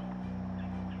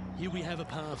 Here we have a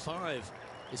par 5.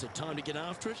 Is it time to get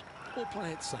after it or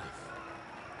play it safe?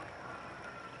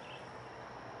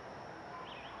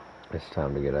 It's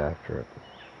time to get after it.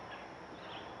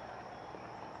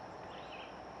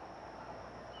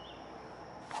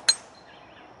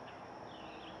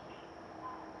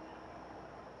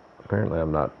 Apparently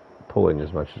I'm not pulling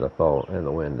as much as I thought, and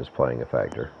the wind is playing a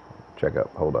factor. Check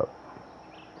up. Hold up.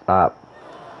 Stop.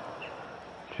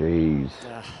 Jeez.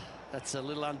 That's a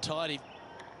little untidy.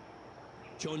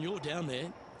 John, you're down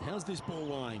there. How's this ball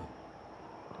lying?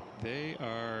 They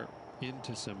are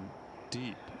into some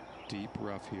deep, deep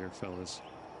rough here, fellas.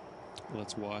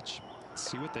 Let's watch,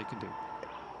 see what they can do.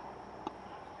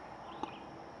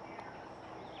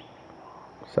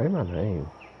 Say my name.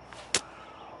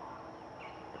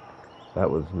 That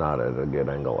was not at a good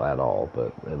angle at all,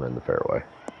 but I'm in the fairway.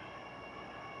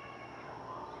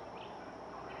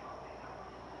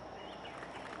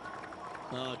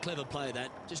 Oh, clever play that.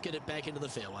 Just get it back into the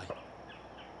fairway.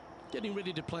 Getting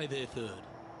ready to play their 3rd.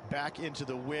 Back into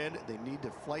the wind. They need to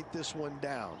flight this one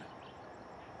down.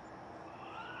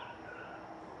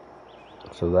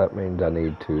 So that means I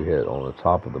need to hit on the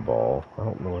top of the ball. I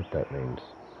don't know what that means.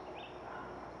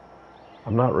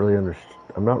 I'm not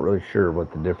really sure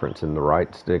what the difference in the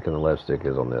right stick and the left stick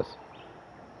is on this.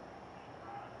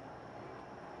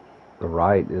 The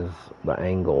right is the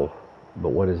angle, but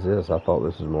what is this? I thought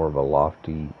this was more of a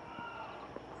lofty.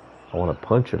 I want to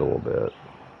punch it a little bit,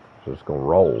 so it's gonna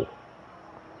roll.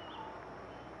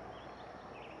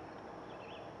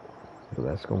 But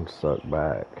that's gonna suck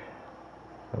back.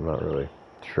 I'm not really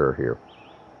sure here.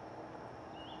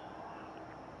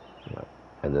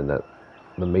 And then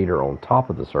the meter on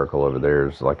top of the circle over there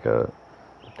is like a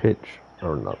pitch,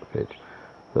 or not the pitch,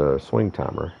 the swing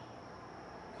timer.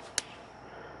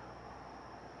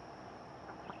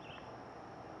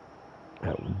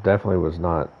 That definitely was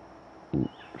not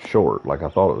short like I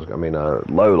thought it was.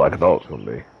 Low like I thought it was going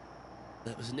to be.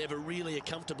 That was never really a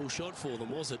comfortable shot for them,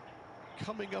 was it?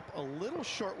 Coming up a little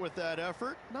short with that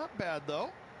effort. Not bad, though.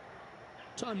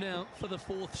 Time now for the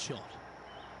fourth shot.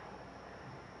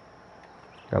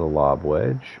 Got a lob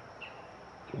wedge.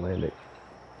 Land it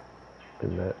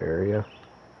in that area.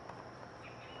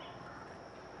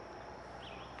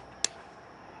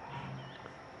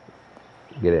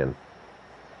 Get in.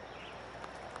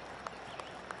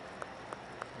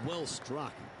 Well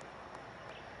struck.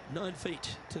 9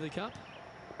 feet to the cup.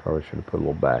 Probably should have put a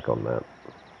little back on that.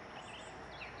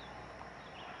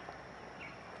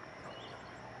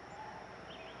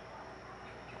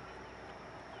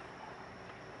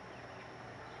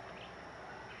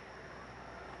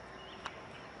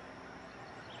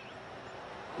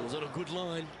 Was on a good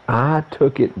line. I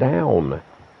took it down.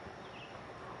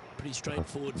 Pretty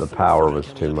straightforward. The power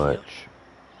was too much.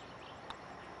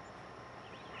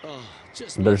 Oh,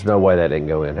 there's no way that didn't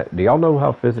go in. Do y'all know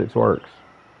how physics works?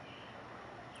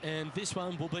 And this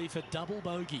one will be for double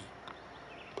bogey.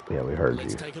 Yeah, we heard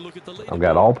Let's you. take a look at the I've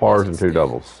got all pars and 2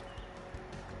 doubles.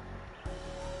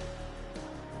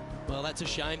 Well, that's a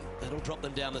shame. That'll drop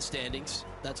them down the standings.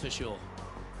 That's for sure.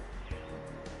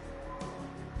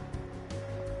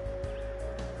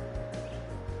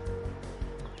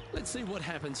 Let's see what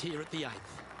happens here at the 8th.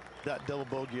 That double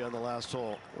bogey on the last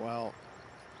hole, well,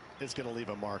 it's going to leave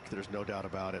a mark. There's no doubt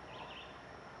about it.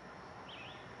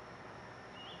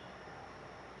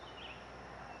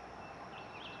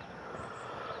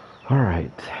 All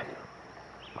right.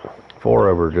 4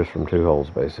 over just from 2 holes,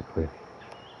 basically.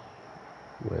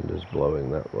 Wind is blowing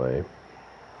that way.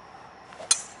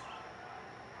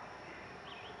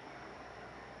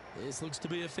 This looks to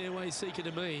be a fairway seeker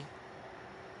to me.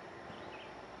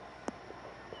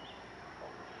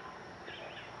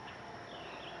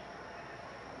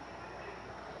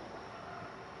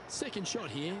 Second shot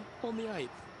here on the 8th.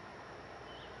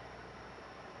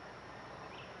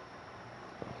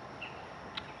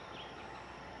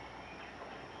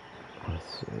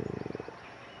 Let's see.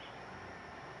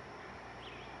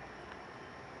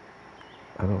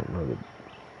 I don't know the...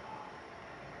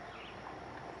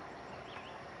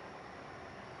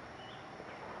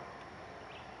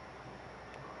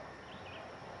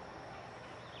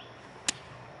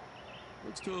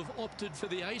 Looks to have opted for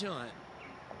the 8-iron.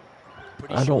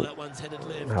 Pretty I sure don't... that one's headed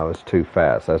left. No, it's too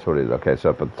fast. That's what it is. Okay,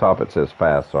 so up at the top it says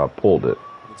fast, so I pulled it.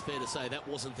 It's fair to say that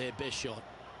wasn't their best shot.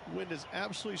 Wind is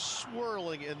absolutely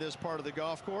swirling in this part of the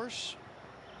golf course.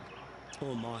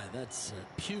 Oh my, that's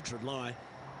a putrid lie.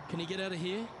 Can he get out of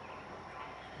here?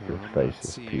 Your I'm face not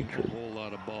is seeing putrid. a whole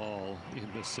lot of ball in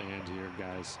the sand here,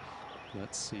 guys.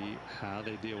 Let's see how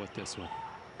they deal with this one.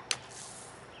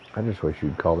 I just wish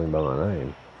you'd call him by my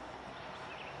name.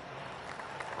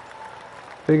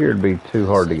 Figured it'd be too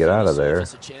hard to get out of there. A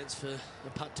chance for a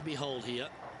putt to be holed here.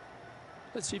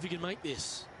 Let's see if we can make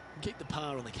this. Keep the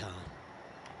par on the card.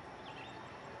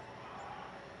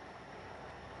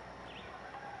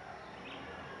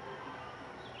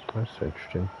 That's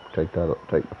interesting. Take the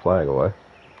flag away.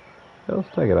 Yeah, let's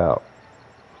take it out.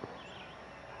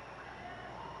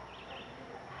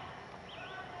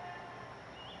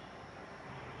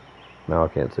 Now I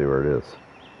can't see where it is.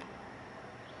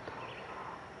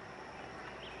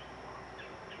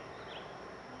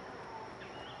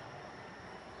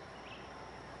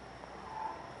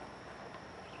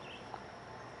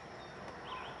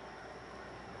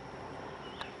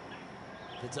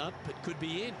 It's up, it could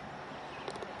be in.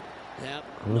 Now,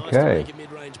 Okay. nice to make a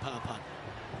mid-range par putt.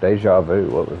 Deja vu.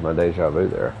 What was my deja vu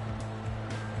there?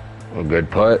 A good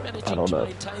putt? Managing I don't to know.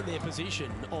 maintain their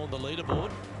position on the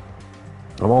leaderboard.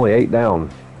 I'm only 8 down.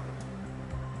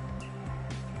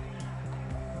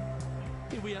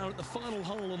 Here we are at the final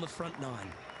hole on the front 9.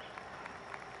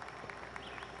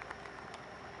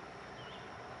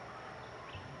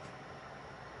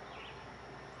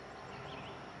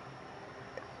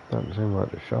 Doesn't seem like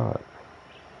the shot.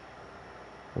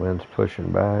 Wind's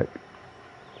pushing back.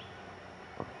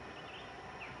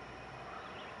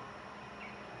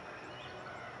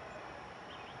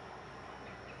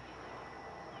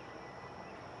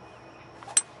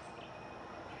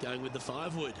 going with the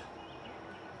 5-wood.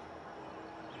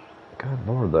 God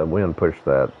Lord, that wind pushed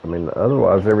that. I mean,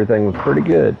 otherwise everything was pretty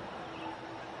good.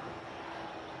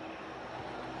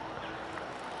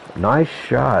 Nice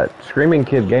shot. Screaming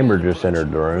Kid Gamer just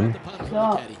entered the room.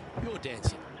 Stop. You're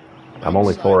dancing. I'm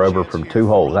only 4 over from 2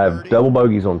 holes. I have double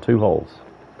bogeys on 2 holes.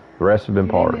 The rest have been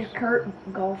Your name pars. is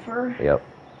Kurt Golfer. Yep.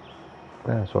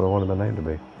 Yeah, that's what I wanted the name to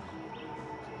be.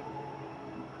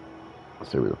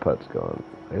 Let's see where the putt's going.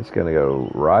 It's going to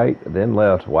go right, then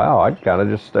left. Wow, I kind of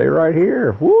just stay right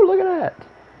here. Woo, look at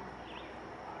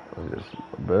that. Just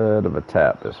a bit of a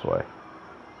tap this way.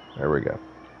 There we go.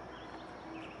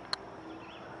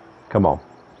 Come on.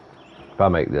 If I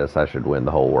make this, I should win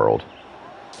the whole world.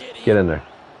 Get in there.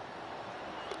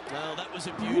 Well, that was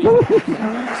a beauty.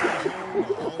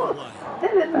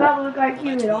 That does not look like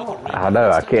you at all. I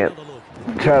know, I can't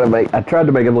I tried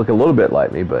to make him look a little bit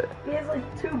like me, but He has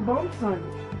like 2 bumps on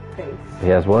his face. he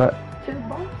has what? 2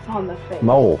 bumps on the face.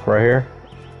 Mole right here.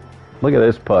 Look at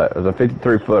this putt. It was a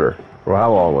 53 footer. Well,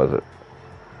 how long was it?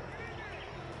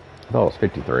 I thought it was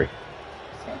 53.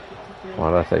 Why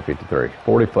did I say 53?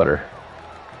 40 footer.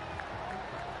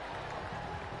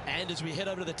 And as we head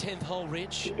over to the 10th hole,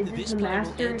 Rich, Is this this the player will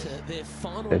Masters? enter their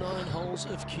final It's 9 holes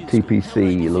of Q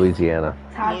TPC, Louisiana.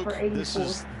 Tied for Luke, 84. this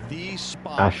is the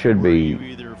spot I should where be you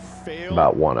either fail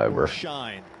about 1 or over.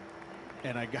 shine.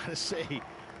 And I gotta say,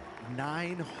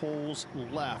 9 holes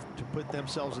left to put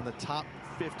themselves in the top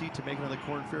 50 to make it on the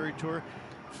Corn Ferry Tour.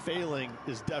 Failing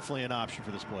is definitely an option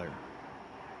for this player.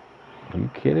 Are you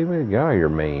kidding me? God, you're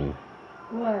mean.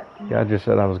 What? Guy just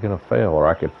said I was going to fail, or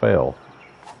I could fail.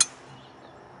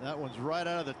 That one's right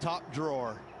out of the top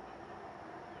drawer.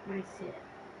 Nice hit.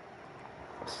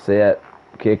 Sit.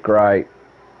 Kick right.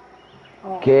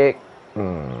 Oh. Kick.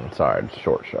 Sorry, it's a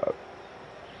short shot.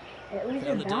 At least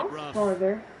Found it the dirt bounced rough.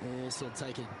 farther. This will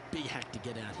take a big hack to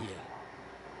get out here.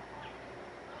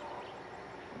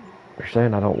 You're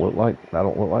saying I don't look like that?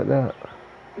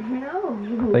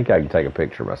 No. I think I can take a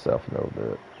picture of myself and it'll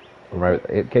do it.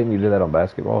 Right? Can't you do that on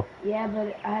basketball? Yeah,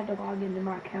 but I had to log into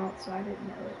my account, so I didn't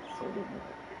know it. So it didn't work.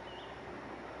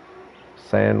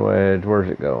 Sandwich, where's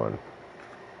it going?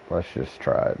 Let's just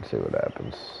try it and see what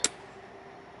happens.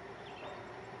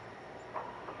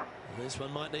 This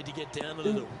one might need to get down a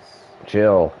little.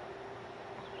 Chill.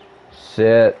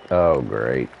 Sit. Oh,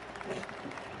 great.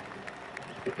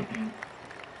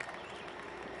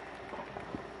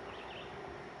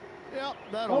 Yep,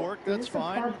 that'll work. That's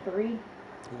fine. Is this a par 3?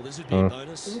 Well, this would be a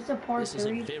bonus. Is this a par This is a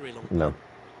 3? very long No.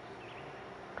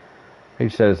 He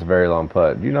said it's a very long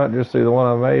putt. Did you not just see the one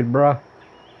I made, bruh?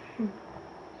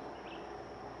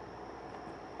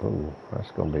 Ooh,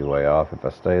 that's going to be way off if I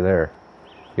stay there.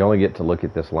 You only get to look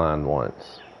at this line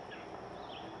once.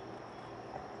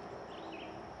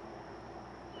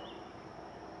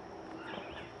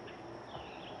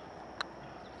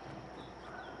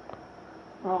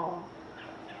 Oh.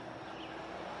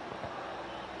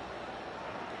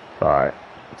 It's alright.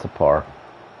 It's a par.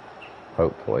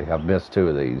 Hopefully. I've missed 2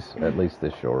 of these, at least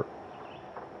this short.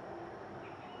 If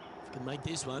you can make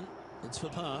this one, it's for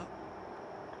par.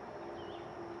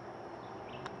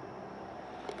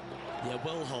 Yeah,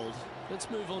 well hold. Let's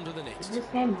move on to the Is next. this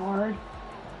game hard?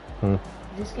 Hmm. Is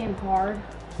this game hard?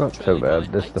 It's not so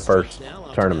bad. This is the first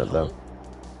tournament, though.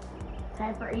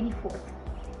 Tied for 84th.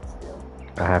 Still.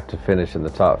 I have to finish in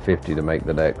the top 50 to make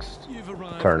the next You've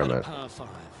arrived tournament. at a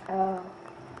par 5.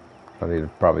 I need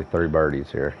probably 3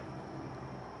 birdies here.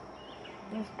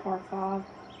 This par 5.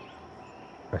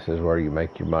 This is where you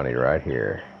make your money, right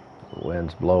here. The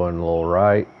wind's blowing a little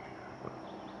right.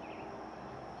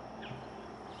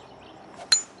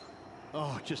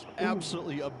 Oh, just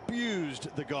absolutely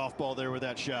abused the golf ball there with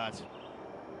that shot.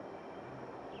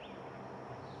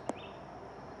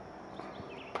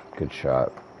 Good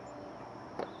shot.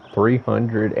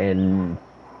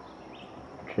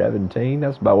 317.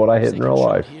 That's about what I hit in Second real shot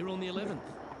life. here on the 11th.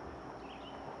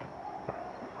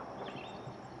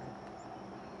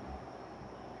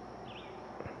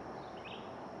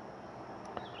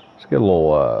 Let's get a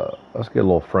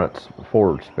little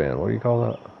forward spin. What do you call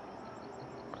that?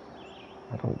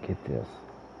 I don't get this.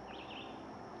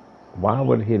 Why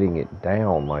would hitting it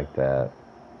down like that?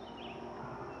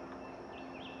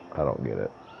 I don't get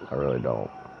it. I really don't.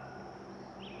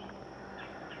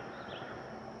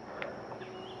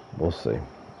 We'll see.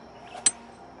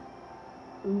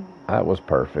 That was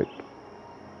perfect.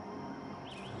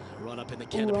 Right up in the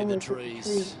canopy of the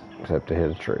trees. Except to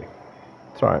hit a tree.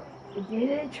 It's alright. It did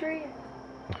hit a tree?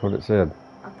 That's what it said.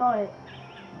 I thought it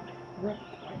went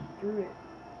like through it.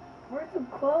 Where's the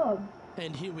club?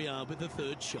 And here we are with the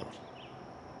third shot.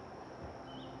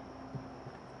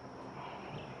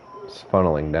 It's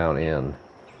funneling down in.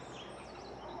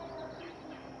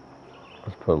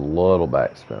 Let's put a little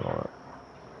backspin on it.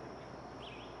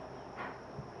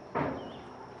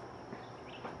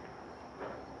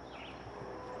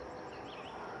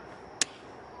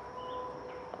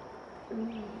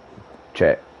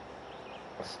 Check.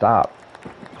 Stop.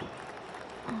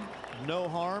 No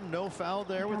harm, no foul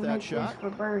there with that shot.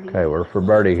 Okay, we're for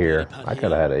birdie here. I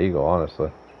could have had an eagle,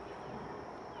 honestly.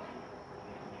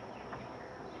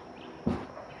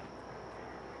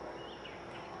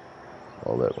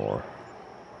 A little bit more.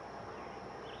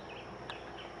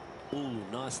 Ooh,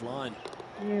 nice line.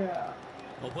 Yeah.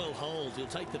 A well holed. He'll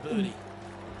take the birdie.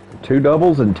 2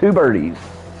 doubles and 2 birdies.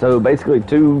 So basically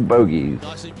 2 bogeys.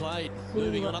 Nicely played.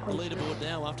 Moving on up the leaderboard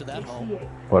now after that hole.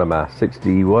 What am I?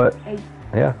 60 what? 8.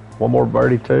 Yeah. 1 more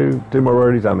birdie, 2 more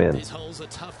birdies, I'm in. This hole's a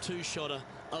tough 2-shotter.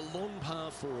 A long par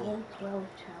 4. 12 challenge.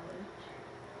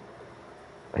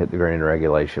 Hit the green in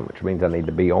regulation, which means I need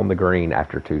to be on the green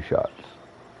after 2 shots.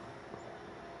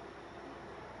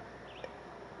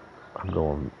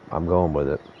 I'm going with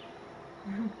it.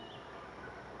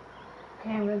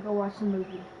 Okay, I'm gonna go watch the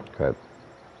movie. Okay.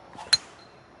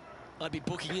 I'd be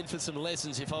booking in for some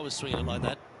lessons if I was swinging it like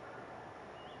that.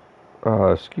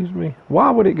 Excuse me. Why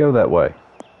would it go that way?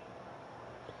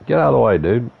 Get out of the way,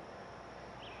 dude.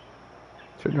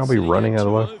 Shouldn't y'all be running out of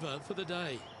the way? Over for the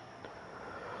day.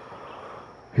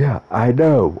 Yeah, I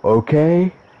know.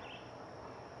 Okay.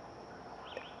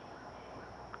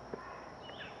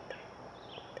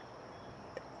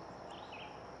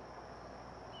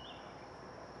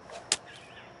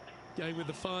 Going with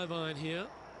the 5-iron here.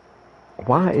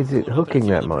 Why is it hooking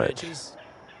that much?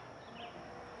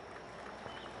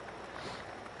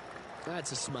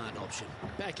 That's a smart option.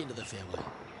 Back into the fairway.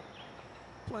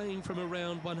 Playing from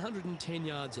around 110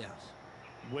 yards out.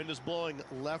 Wind is blowing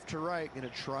left to right. Going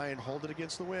to try and hold it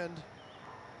against the wind.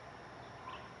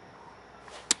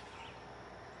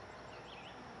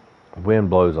 Wind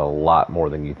blows a lot more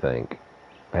than you think.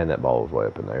 And that ball was way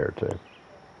up in the air, too.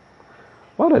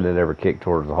 Why did it ever kick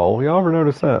towards the hole? Y'all ever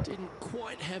notice that? Didn't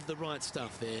quite have the right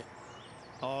stuff there.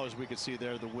 Oh, as we can see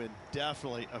there, the wind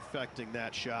definitely affecting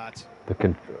that shot.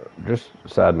 Just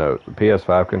side note, the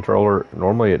PS5 controller,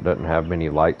 normally it doesn't have many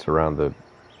lights around the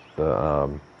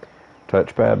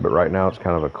touchpad, but right now it's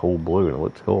kind of a cool blue and it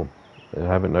looks cool. I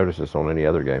haven't noticed this on any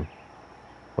other game,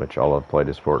 which all I've played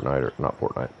is Fortnite, or not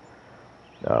Fortnite.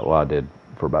 Well, I did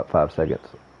for about 5 seconds.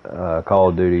 Call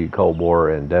of Duty, Cold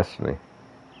War, and Destiny.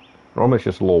 Normally it's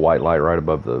just a little white light right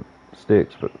above the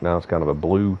sticks, but now it's kind of a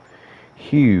blue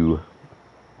hue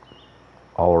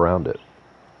all around it.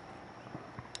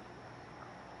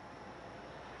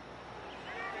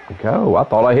 Go. I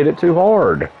thought I hit it too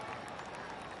hard.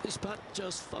 This putt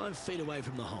just 5 feet away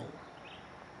from the hole.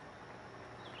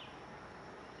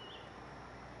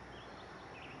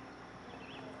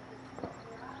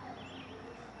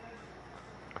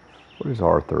 What is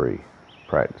R3?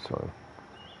 Practice on.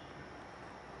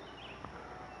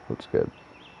 Looks good.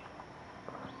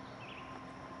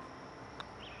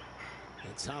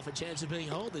 It's half a chance of being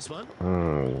holed, this one.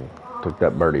 Took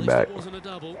that birdie At least back. it wasn't a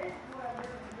double.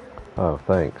 Oh,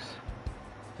 thanks.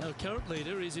 Our current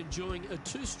leader is enjoying a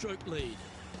 2-stroke lead.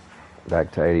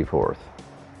 Back to 84th.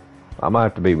 I might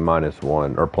have to be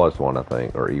 -1 or +1, I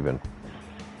think, or even.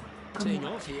 Teeing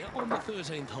off here on the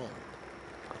 13th hole.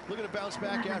 Looking to bounce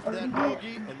back after that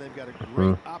bogey, and they've got a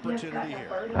great opportunity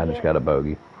here. I just got a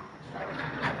bogey.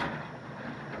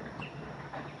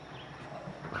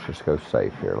 Let's just go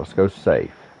safe here. Let's go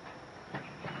safe.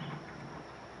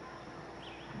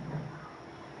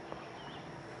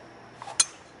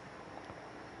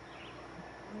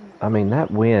 I mean,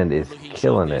 that wind is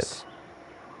killing it.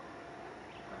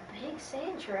 Big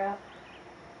sand trap.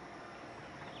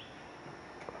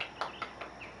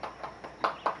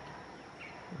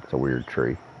 It's a weird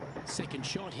tree. Second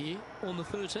shot here on the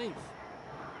 13th.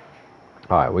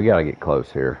 All right, we got to get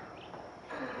close here.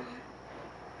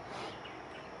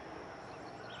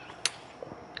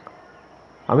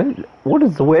 I mean, what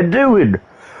is the wind doing?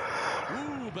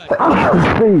 Ooh, back.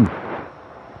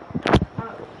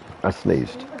 I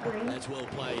sneezed. That's well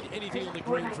played. Anything on the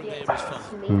green from there was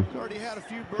fine. He's already had a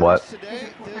few birdies What?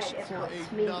 today. This for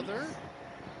another.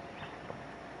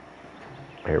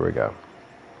 Here we go.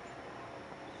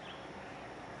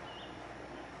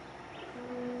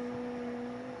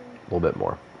 A little bit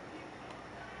more.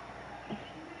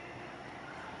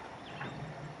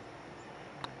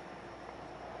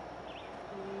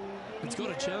 It's got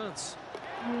a chance.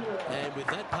 And with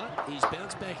that putt, he's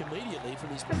bounced back immediately from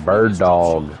his Bird previous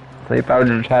dog. shot. See, if I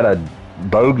just had a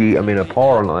bogey, I mean a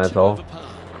par on it, that's all. Over par.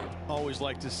 Always always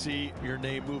like to see your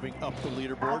name moving up the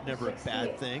leaderboard. Never a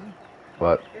bad thing.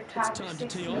 But It's time to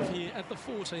tee off here at the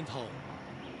 14th hole.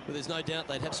 But there's no doubt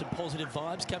they'd have some positive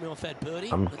vibes coming off that birdie.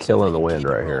 I'm Let's see if killing they the can wind keep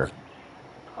it right here.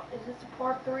 rolling. Is this a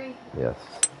par 3? yes.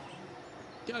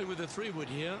 Go with the 3-wood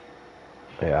here.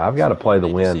 Yeah, I've got to play the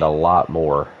wind a lot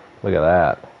more. Look at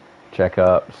that. Check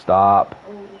up. Stop.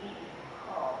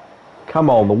 Come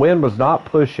on, the wind was not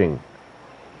pushing.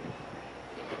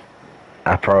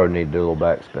 I probably need to do a little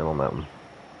backspin on that one.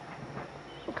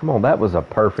 Come on, that was a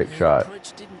perfect shot.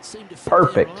 Approach didn't seem to fit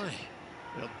Perfect. their eye.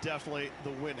 Well, definitely the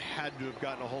wind had to have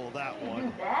gotten a hold of that You one.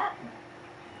 do that?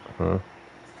 Huh?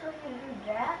 Still you do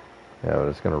that? Yeah, but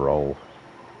it's going to roll.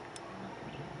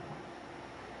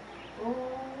 Ooh.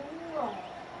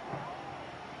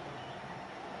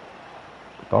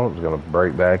 Thought it was going to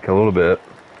break back a little bit.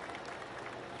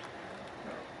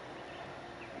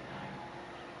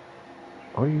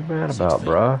 What are you mad about,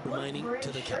 bruh? Remaining What to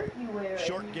the green cup. shirt you wearing?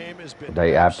 Short game has been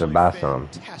They have to buy absolutely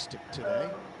some. fantastic today.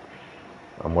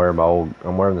 I'm wearing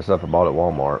the stuff I bought at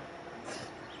Walmart.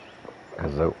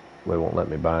 Because they won't let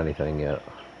me buy anything yet.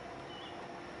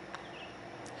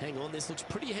 Hang on, this looks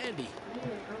pretty handy. You need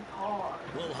a good par.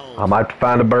 Well hold. I might have to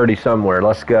find a birdie somewhere.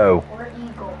 Let's go. Or an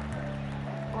eagle.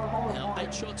 Or a hole in Now one.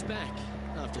 8 shots back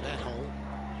after that hole.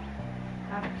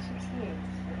 After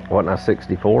 68. Wasn't I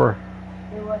 64?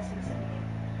 It was 68.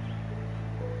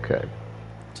 Okay.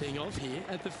 Teeing off here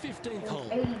at the 15th It was hole.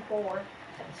 84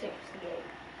 at 68.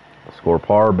 Score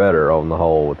par better on the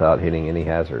hole without hitting any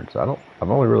hazards. I've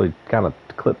only really kind of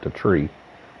clipped a tree.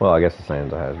 Well, I guess the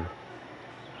sand's a hazard.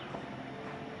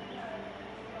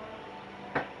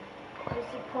 This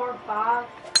is par 5.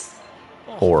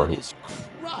 Oh, 4. that is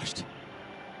crushed.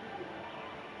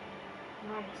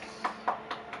 Nice.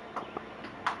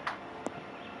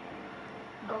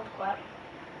 Golf clap.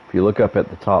 If you look up at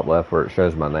the top left where it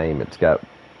shows my name, it's got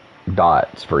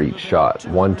dots for each shot.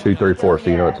 1, 2, 3, 4. So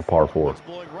you know it's a par 4. It's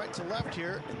blowing right to left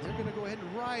here, and they're going to go ahead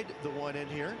and ride the one in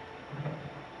here.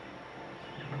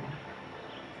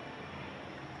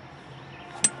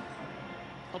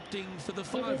 Opting for the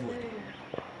 5-wood.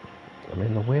 I'm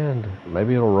in the wind.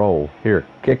 Maybe it'll roll. Here,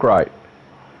 kick right.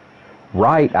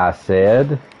 Right, I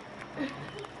said.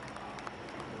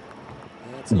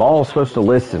 That's Ball's supposed to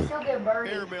listen. Still get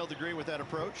birdie. Airmail the green with that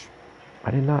approach.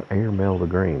 I did not airmail the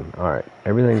green. All right,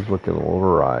 everything's looking a little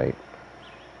right.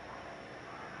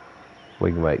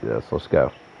 We can make this. Let's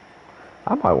go.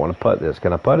 I might want to putt this.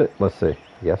 Can I putt it? Let's see.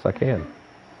 Yes, I can.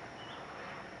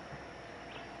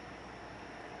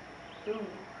 Ooh.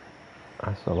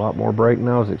 That's a lot more break than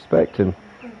I was expecting.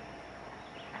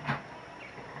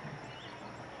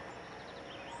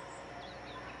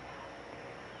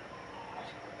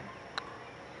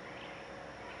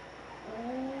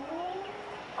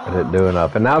 I didn't do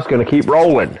enough. And now it's going to keep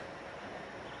rolling.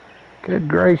 Good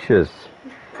gracious.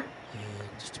 And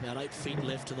just about 8 feet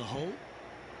left to the hole.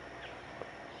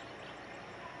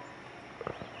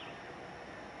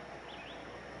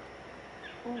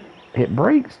 It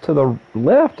breaks to the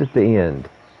left at the end.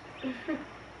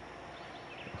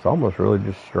 It's almost really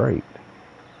just straight.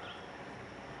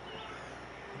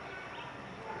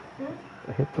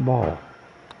 Hit the ball.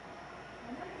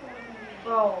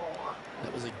 Oh.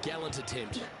 That was a gallant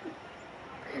attempt.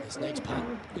 This next putt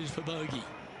is for bogey.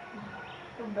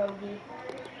 For bogey.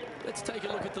 Let's take a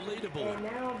look at the leaderboard. And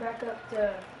now back up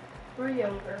to 3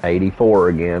 over. 84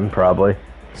 again, probably.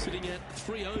 Sitting at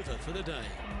 3 over for the day.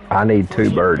 I need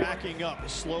 2 birdies. Backing up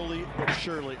slowly but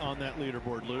surely on that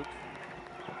leaderboard, Luke.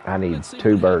 I need Let's see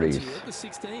 2 what happens birdies. here at the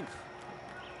 16th.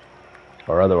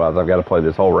 Or otherwise, I've got to play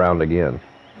this whole round again.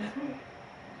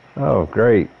 Oh,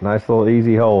 great. Nice little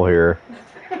easy hole here.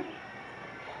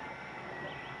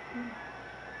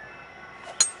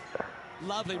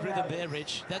 Lovely rhythm there,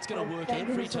 Rich. That's going to work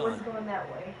every That was time. going that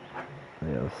way.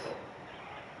 Yes.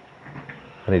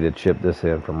 I need to chip this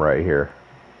in from right here.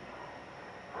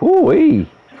 Whoo-wee.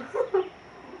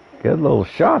 Good little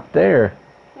shot there.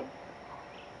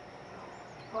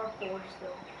 Par 4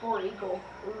 still. 4 eagle.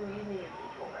 Ooh, you need an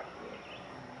eagle right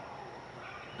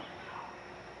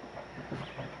here.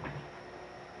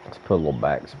 Let's put a little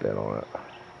backspin on it.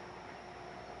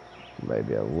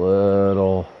 Maybe a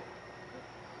little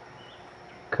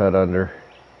cut under.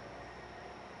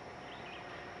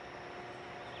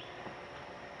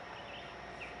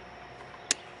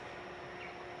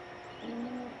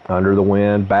 Under the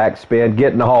wind, backspin,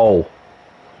 get in the hole.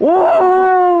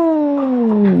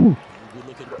 Whoa! Good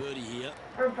looking birdie here.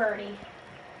 For birdie.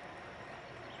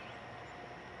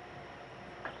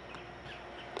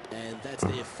 And that's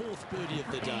their 4th birdie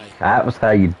of the day. That was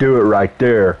how you do it right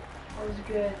there. That was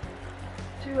good.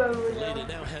 2 over The leader though.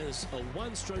 now has a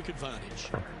 1-stroke advantage.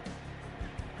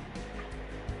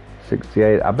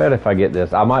 68. I bet if I get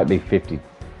this, I might be 50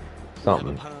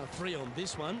 something. Par 3 on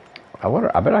this one.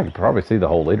 I bet I could probably see the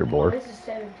whole Oh, leaderboard. this is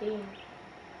 17.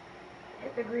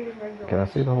 Hit the green and regular. Can I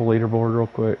see the whole leaderboard real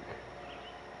quick?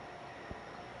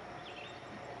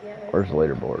 Yeah, Where's the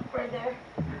leaderboard? right there.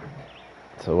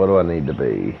 So what do I need to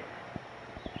be?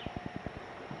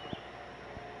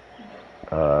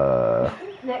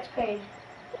 Next page.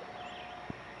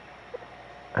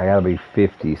 I gotta be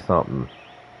 50 something.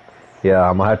 Yeah,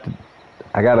 I'm gonna have to.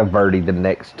 I gotta birdie the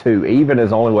next two. Even is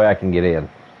the only way I can get in.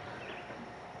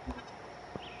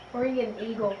 Or you get an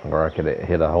eagle. Or I could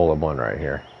hit a hole in one right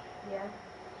here. Yeah.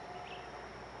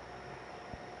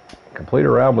 Complete a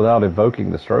round without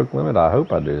invoking the stroke limit. I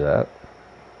hope I do that.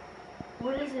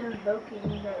 What is it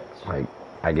invoking? Like,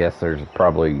 I guess there's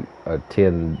probably a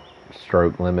 10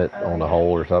 stroke limit on the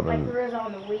hole or Like something. there is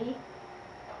on the Wii.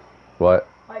 What?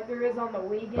 Like there is on the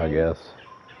Wii game. I guess.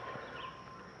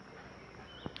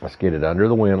 Let's get it under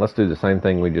the wind. Let's do the same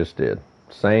thing we just did.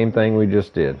 Same thing we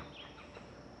just did.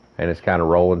 And it's kind of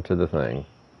rolling to the thing.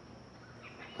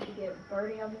 You get a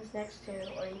birdie on this next two,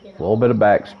 or you get A little bit of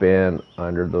backspin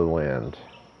under the wind.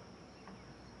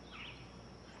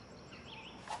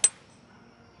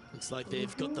 Looks like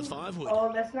they've got the 5-wood.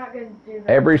 Oh, that's not going to do that.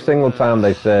 Every single time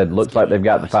they said, looks like they've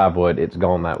got the 5-wood, it's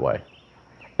gone that way.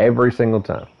 Every single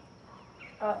time.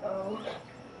 Uh-oh.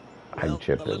 I can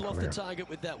chip a it little from off the here. target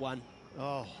with that one.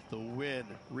 Oh, the wind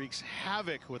wreaks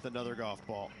havoc with another golf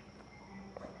ball.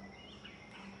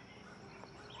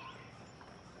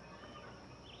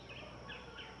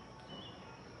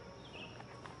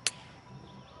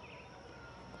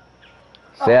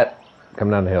 Set. Come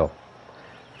down the hill.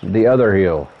 The other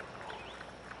hill.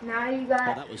 Now you Oh,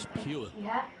 got... that was pure.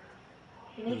 Yeah.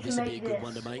 You Oh, need this to would be a make good this,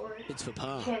 one to make. or It's for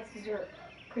par. chances are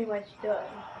pretty much done.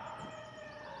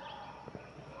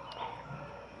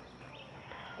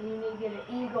 And you need to get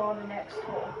an eagle on the next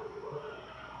hole.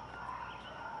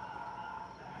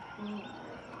 Mm.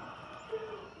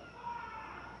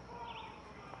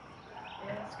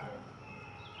 Yeah, that's good.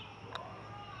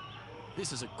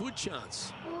 This is a good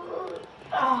chance.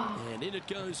 Oh, And in it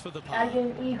goes for the I par. get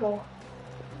an eagle.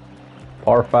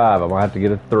 Par 5. I'm going to have to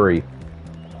get a 3.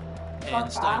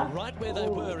 And staying right where they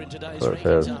were in today's So it rankings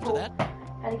says. after that.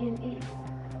 I get an eagle.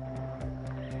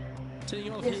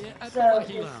 Teeing off Just, here at the so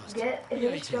lucky just last. get The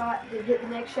his 18. shot, then hit the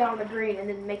next shot on the green, and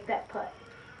then make that putt.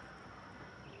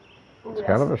 Ooh, It's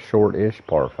kind of a short-ish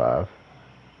par 5.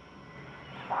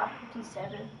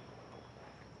 557.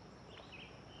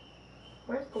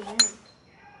 Where's the wind?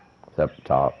 It's up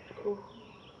top. Ooh,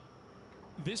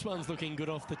 This one's looking good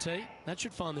off the tee. That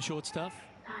should find the short stuff.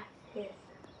 nice hit.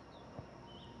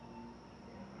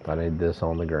 I need this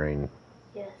on the green.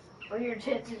 Yes. Or your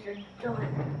chances are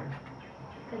done.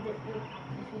 Because if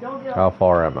you don't get How off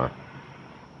far am I?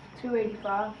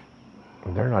 285,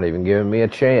 They're not even giving me a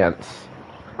chance.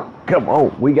 Come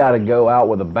on, we got to go out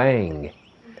with a bang.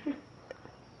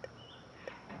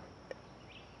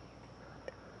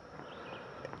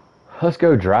 Let's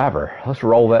go driver. Let's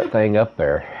roll that thing up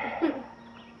there. right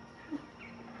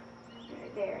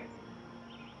there.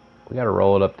 We got to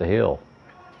roll it up the hill.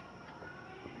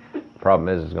 Problem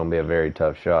is, it's going to be a very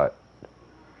tough shot.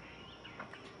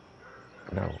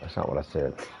 No, that's not what I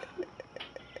said.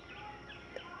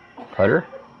 Putter?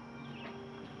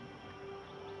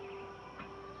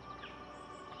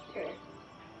 Here.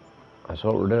 That's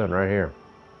what we're doing right here.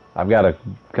 I've got to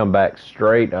come back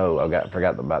straight. Oh,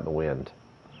 forgot about the wind.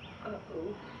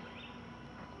 Uh-oh.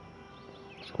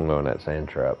 It's going to go in that sand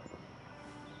trap.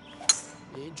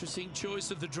 Interesting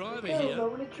choice of the driver Oh, here.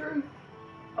 moment of truth.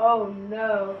 Oh,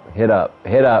 no. Hit up,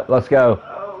 let's go.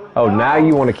 Oh, no. now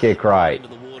you want to kick right. Into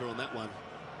the water on that one.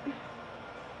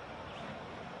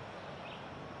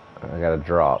 I got to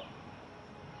drop.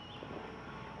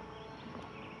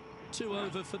 2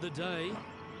 over for the day.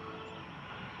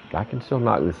 I can still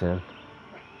knock this in.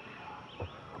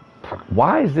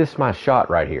 Why is this my shot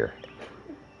right here?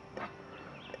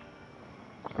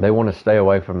 They want to stay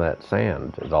away from that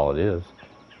sand, is all it is.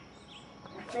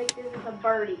 Make this a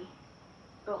birdie.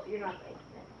 Oh, you're not making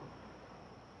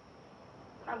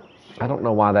it. I don't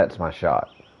know why that's my shot.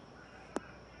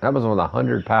 That was with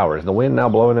 100 power. Is the wind now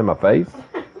blowing in my face?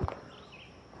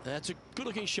 That's a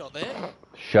good-looking shot there.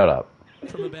 Shut up.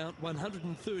 From about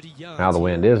 130 yards. Now the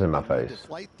wind is in my You need to face.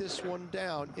 flight this one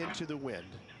down into the wind.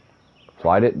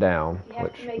 Slide it down, You have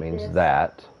which to make means this.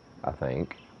 that, I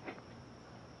think.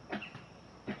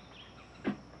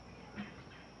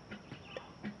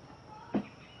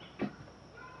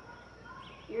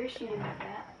 You're shooting at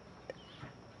that.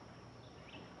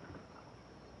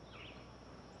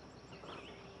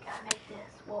 Gotta make this.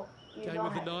 Well, Going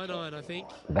with the 9-iron, I think.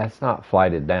 That's not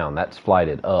flighted down. That's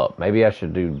flighted up. Maybe I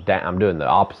should do down. I'm doing the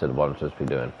opposite of what I'm supposed to be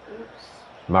doing. Oops.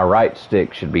 My right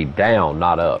stick should be down,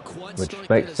 not up, Quite which strike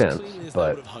makes that as sense. cleanly as they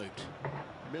But would have hoped.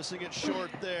 Missing it short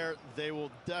there, they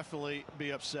will definitely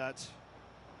be upset.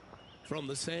 From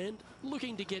the sand,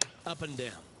 looking to get up and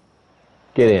down.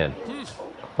 get in.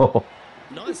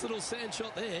 Nice little sand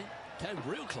shot there. Came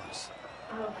real close.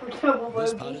 For double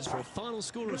This bogey. putt is for a final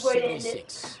score of Good way to end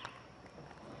it. 76.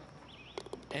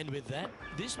 And with that,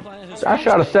 this player has... I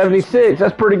shot a 76.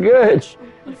 That's pretty good.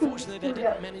 Unfortunately, they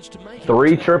didn't manage to make it.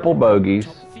 3 triple bogeys.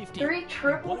 Top 50. 3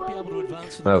 triple Won't be able to bogeys?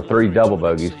 advance to the No, 3 double qualifier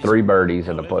bogeys, next 3 season. birdies,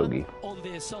 and a However, bogey. on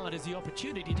their side is the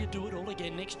opportunity to do it all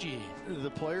again next year.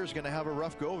 The player's going to have a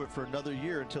rough go of it for another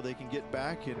year until they can get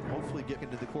back and hopefully get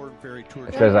into the Korn Ferry Tour.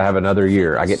 It says I have another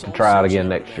year. I get to try it again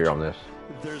next year on this.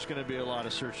 There's going to be a lot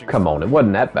of searching. Come on, it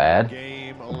wasn't that bad.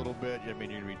 Game a little bit. I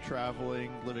mean, you're going to be traveling,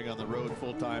 living on the road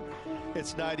full time.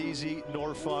 It's not easy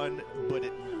nor fun, but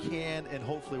it can and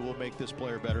hopefully will make this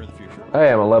player better in the future.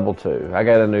 Hey, I'm a level 2. I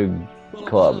got a new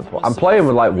club. I'm playing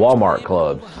with like Walmart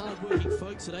clubs. Hard-working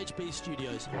folks at HB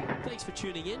Studios. Thanks for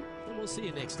tuning in, and we'll see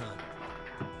you next time.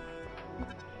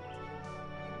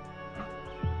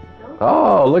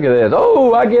 Oh, look at this.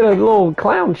 Oh, I get a little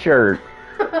clown shirt.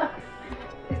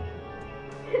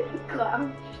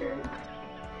 Clown shirt.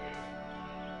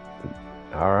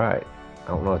 All right. I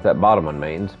don't know what that bottom one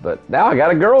means, but now I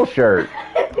got a girl shirt.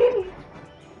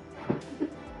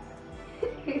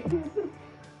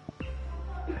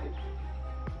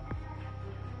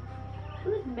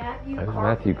 Who's Matthew There's Carpenter?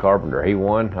 Matthew Carpenter. He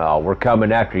won. Oh, we're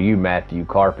coming after you, Matthew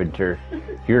Carpenter.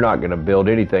 You're not going to build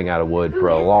anything out of wood for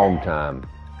a long time.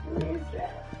 Who is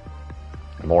that?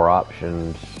 More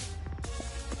options.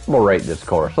 We'll rate this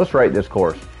course. Let's rate this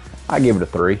course. I give it a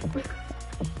 3.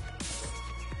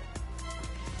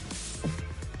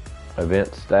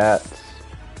 Event stats.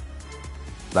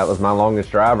 That was my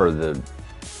longest driver.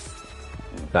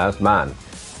 That's mine.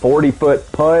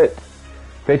 40-foot putt.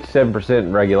 57%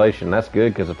 in regulation. That's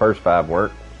good because the first 5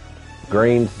 worked.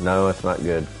 Greens, no, that's not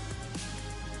good.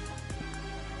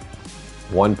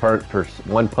 One putt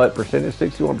percentage,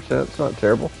 61%. That's not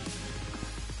terrible.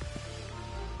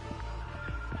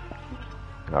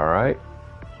 All right.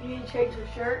 You need to change the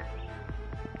shirt.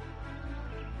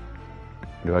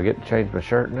 Do I get to change my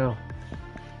shirt now?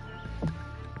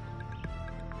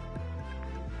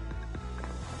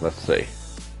 Let's see.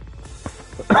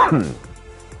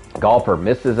 Golfer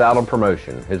misses out on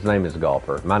promotion. His name is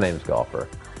Golfer. My name's Golfer.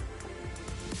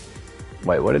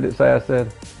 Wait, what did it say I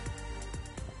said?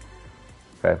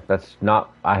 Okay, that's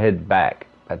not... I hid back.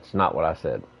 That's not what I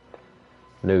said.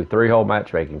 New 3-hole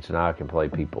matchmaking, so now I can play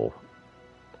people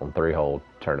on 3-hole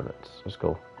tournaments. That's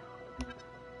cool.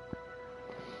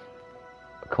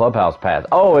 Clubhouse pass.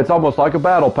 Oh, it's almost like a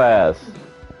battle pass.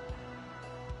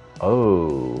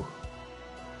 Oh.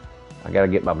 I gotta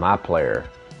get my player.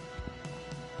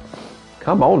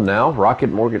 Come on now.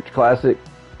 Rocket Mortgage Classic.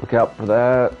 Look out for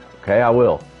that. Okay, I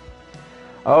will.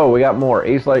 Oh, we got more.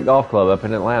 East Lake Golf Club up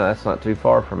in Atlanta. That's not too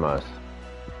far from us.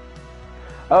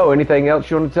 Oh, anything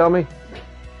else you want to tell me?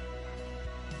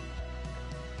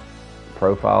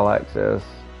 Profile access.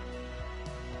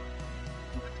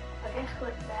 I guess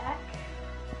click back.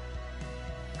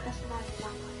 Customize my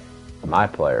player. My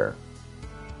player.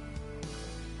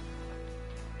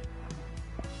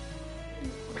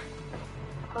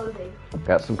 Clothing.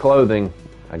 Got some clothing.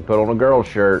 I can put on a girl's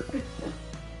shirt.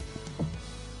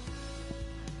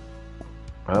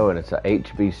 Oh, and it's a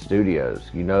HB Studios.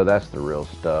 You know that's the real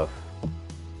stuff.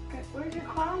 Where's your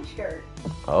clown shirt?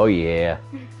 Oh, yeah.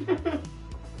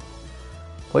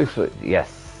 Please,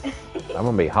 yes. I'm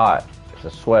going to be hot. It's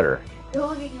a sweater. Go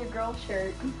look at your girl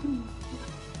shirt.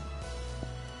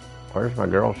 Where's my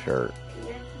girl shirt?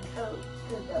 Here's the coat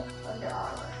to the Under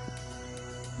Armour.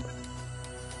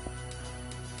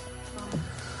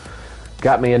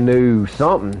 Got me a new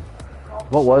something.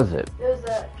 What was it? It was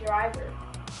a driver.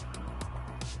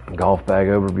 Golf bag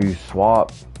overview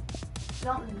swap.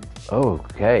 Something.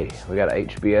 Okay, we got a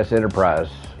HBS Enterprise.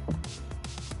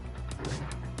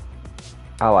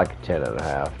 I like a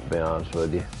 10.5, to be honest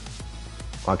with you.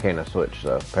 Why can't I switch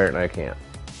though? Apparently I can't.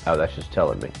 Oh, that's just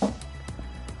telling me.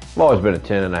 I've always been a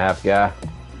 10.5 guy.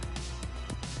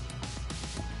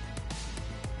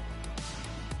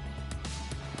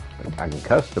 I can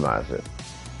customize it.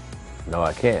 No,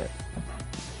 I can't.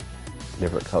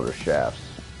 Different color shafts.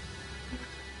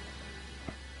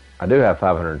 I do have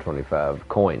 525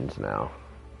 coins now.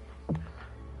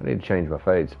 I need to change my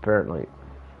fades. Apparently,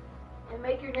 And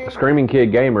make your name. Screaming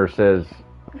Kid Gamer says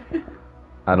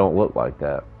I don't look like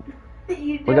that.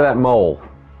 You Look at that mole.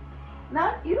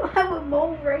 Not, you don't have a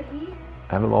mole right here.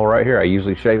 I have them all right here. I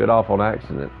usually shave it off on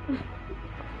accident.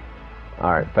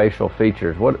 All right, facial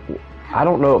features. What? I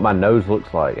don't know what my nose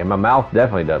looks like, and my mouth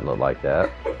definitely doesn't look like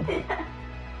that.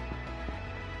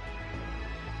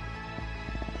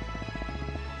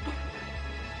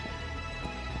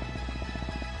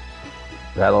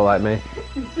 Does that look like me?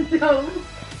 No.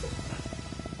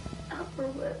 Upper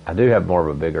lip. I do have more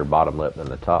of a bigger bottom lip than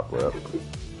the top lip.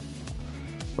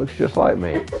 Looks just like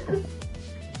me.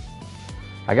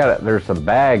 There's some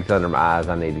bags under my eyes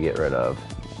I need to get rid of.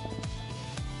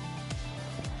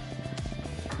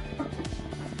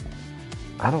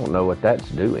 I don't know what that's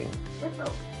doing. What's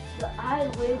the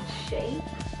eyelid shape?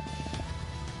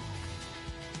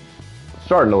 It's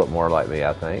starting to look more like me,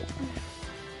 I think.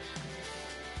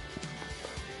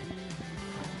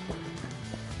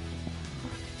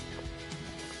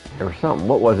 There was something,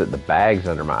 what was it? The bags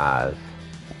under my eyes.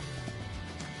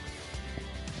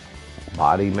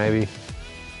 Body, maybe?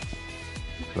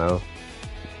 No?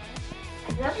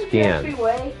 Is that what Skin. you actually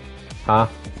weigh? Huh?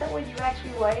 Is that what you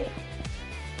actually weigh?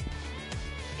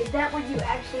 Is that what you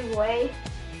actually weigh?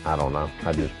 I don't know.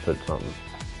 I just put something.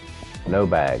 No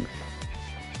bags.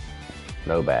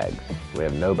 No bags. We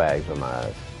have no bags on my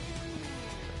eyes.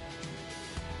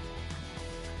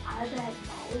 Eyebag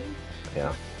Molly?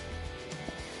 Yeah.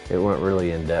 It went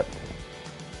really in depth.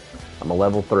 I'm a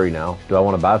level 3 now. Do I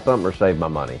want to buy something or save my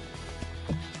money?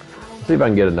 Let's see if I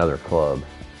can get another club.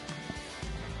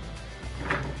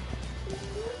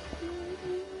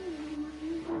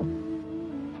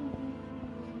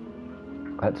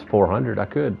 That's 400. I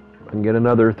can get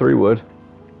another 3-wood.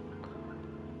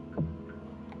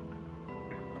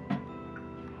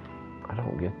 I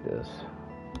don't get this.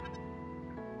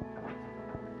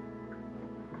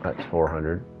 That's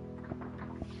 400.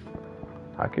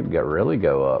 I could really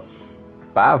go up.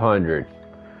 500.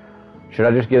 Should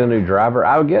I just get a new driver?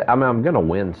 I'm gonna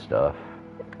win stuff.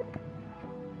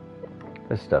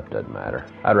 This stuff doesn't matter.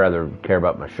 I'd rather care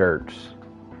about my shirts.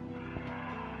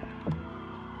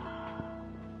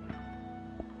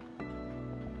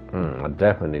 I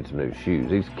definitely need some new shoes.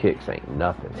 These kicks ain't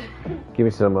nothing. Give me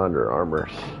some Under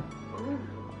Armours.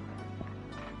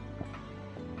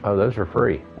 Oh, those are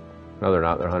free. No, they're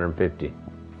not. They're 150.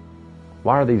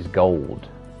 Why are these gold?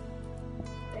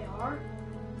 They are?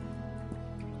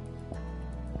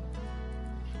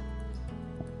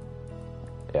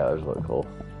 Yeah, those look cool.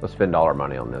 Let's spend all our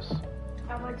money on this.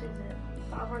 How much is it?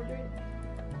 500?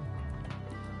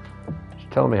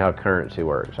 Just tell me how currency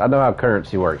works. I know how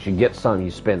currency works. You get some, you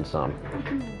spend some.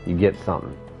 You get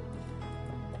something.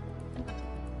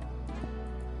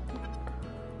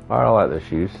 Alright, I like the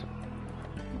shoes.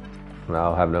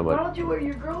 Now I'll have no Why money. don't you wear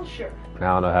your girl's shirt?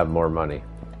 Now I'll have more money.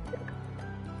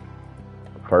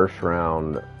 First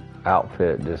round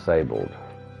outfit disabled.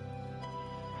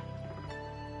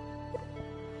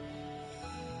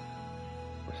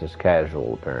 This is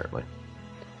casual, apparently.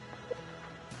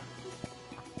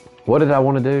 What did I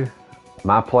want to do?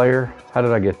 My player? How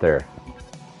did I get there?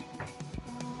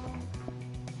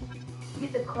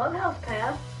 Get the clubhouse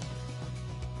pass.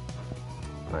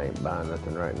 I ain't buying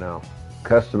nothing right now.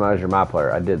 Customize your My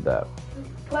Player. I did that.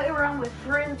 Play around with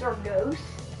friends or ghosts.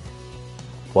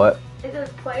 What? It says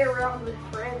play around with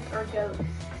friends or ghosts.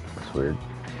 That's weird.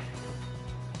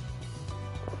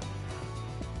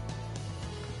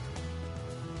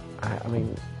 I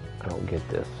mean, I don't get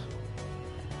this.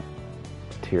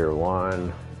 Tier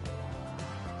 1.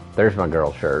 There's my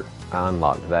girl shirt. I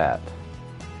unlocked that.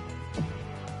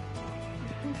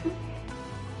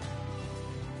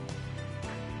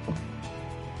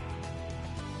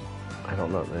 I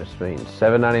don't know what this means.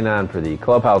 $7.99 for the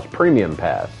Clubhouse Premium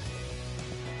Pass.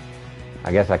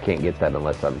 I guess I can't get that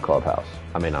unless I'm Clubhouse.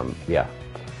 Yeah.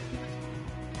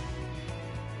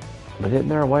 But isn't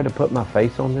there a way to put my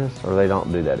face on this? Or they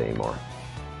don't do that anymore?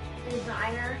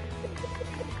 Designer.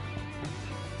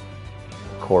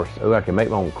 Course. Oh, I can make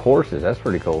my own courses. That's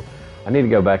pretty cool. I need to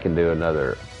go back and do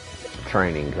another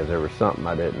training because there was something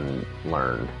I didn't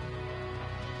learn.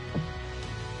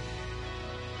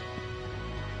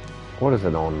 What is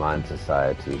an online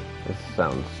society? This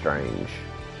sounds strange.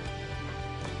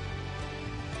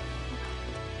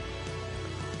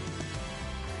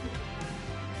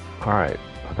 Alright,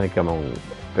 I think I'm going to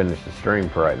finish the stream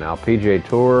for right now. PGA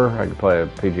Tour, I can play a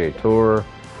PGA Tour.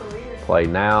 Career. Play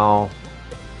now.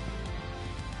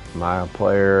 My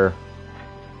player.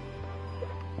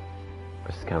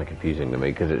 This is kind of confusing to me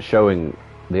because it's showing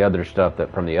the other stuff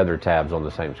that from the other tabs on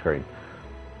the same screen.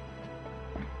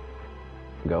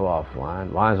 Go offline.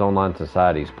 Why is online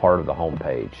societies part of the home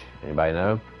page? Anybody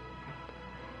know?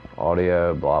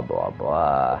 Audio, blah, blah,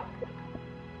 blah.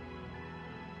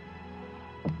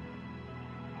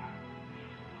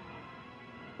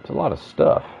 a lot of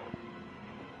stuff.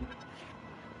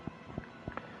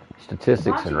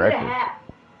 Statistics and Why don't you get a records. hat?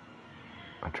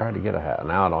 I tried to get a hat.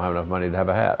 Now I don't have enough money to have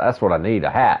a hat. That's what I need, a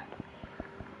hat.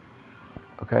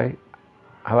 Okay?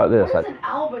 How about this? What is an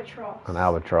albatross? An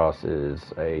albatross is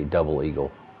a double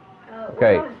eagle. What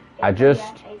Okay, kind of I ace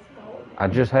just is the whole thing? I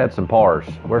just had some pars.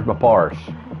 Where's my pars?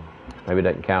 Maybe it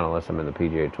doesn't count unless I'm in the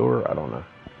PGA Tour. I don't know.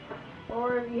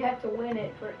 Or you have to win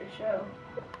it for it to show.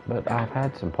 But I've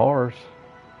had some pars.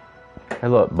 Hey,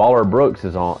 look, Baller Brooks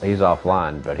is on. He's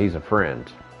offline, but he's a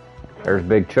friend. There's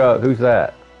Big Chuck. Who's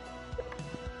that?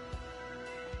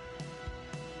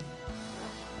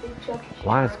 Big Chuck E.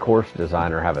 Why does Cheese. Course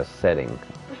Designer have a setting?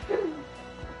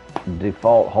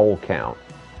 Default hole count.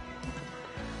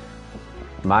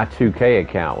 My 2K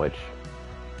account, which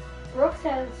Brooks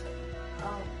has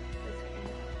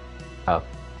this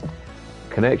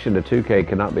connection to 2K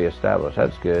cannot be established.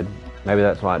 That's good. Maybe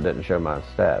that's why it didn't show my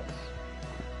stats.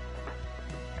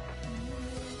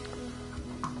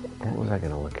 What was I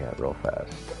going to look at real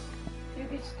fast? You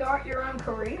could start your own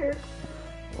career.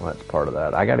 Well, that's part of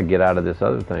that. I got to get out of this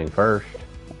other thing first.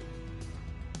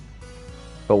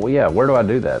 But well, yeah, where do I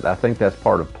do that? I think that's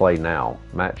part of Play Now,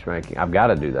 matchmaking. I've got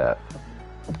to do that.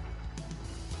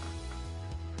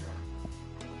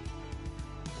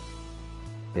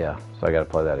 Yeah, so I got to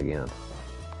play that again.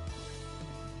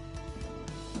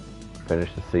 Finish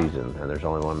the season, and there's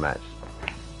only one match.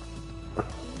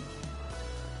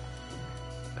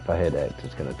 If I hit X,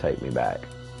 it's going to take me back.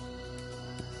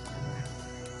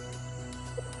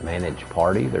 Manage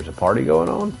party? There's a party going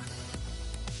on?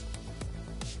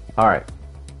 Alright.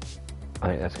 I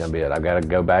think that's going to be it. I've got to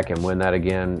go back and win that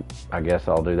again. I guess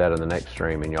I'll do that in the next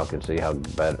stream, and y'all can see how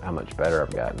much better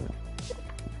I've gotten.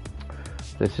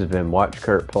 This has been Watch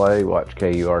Kurt Play, Watch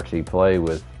KURT Play,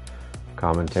 with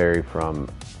commentary from,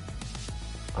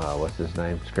 what's his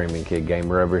name? Screaming Kid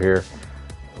Gamer over here.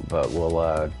 But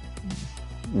we'll,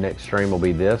 next stream will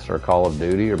be this, or Call of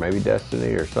Duty, or maybe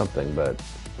Destiny, or something, but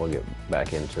we'll get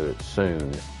back into it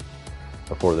soon,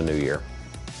 before the new year.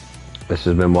 This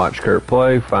has been Watch Kurt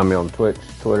Play. Find me on Twitch,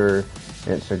 Twitter,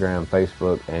 Instagram,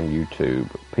 Facebook, and YouTube.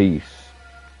 Peace.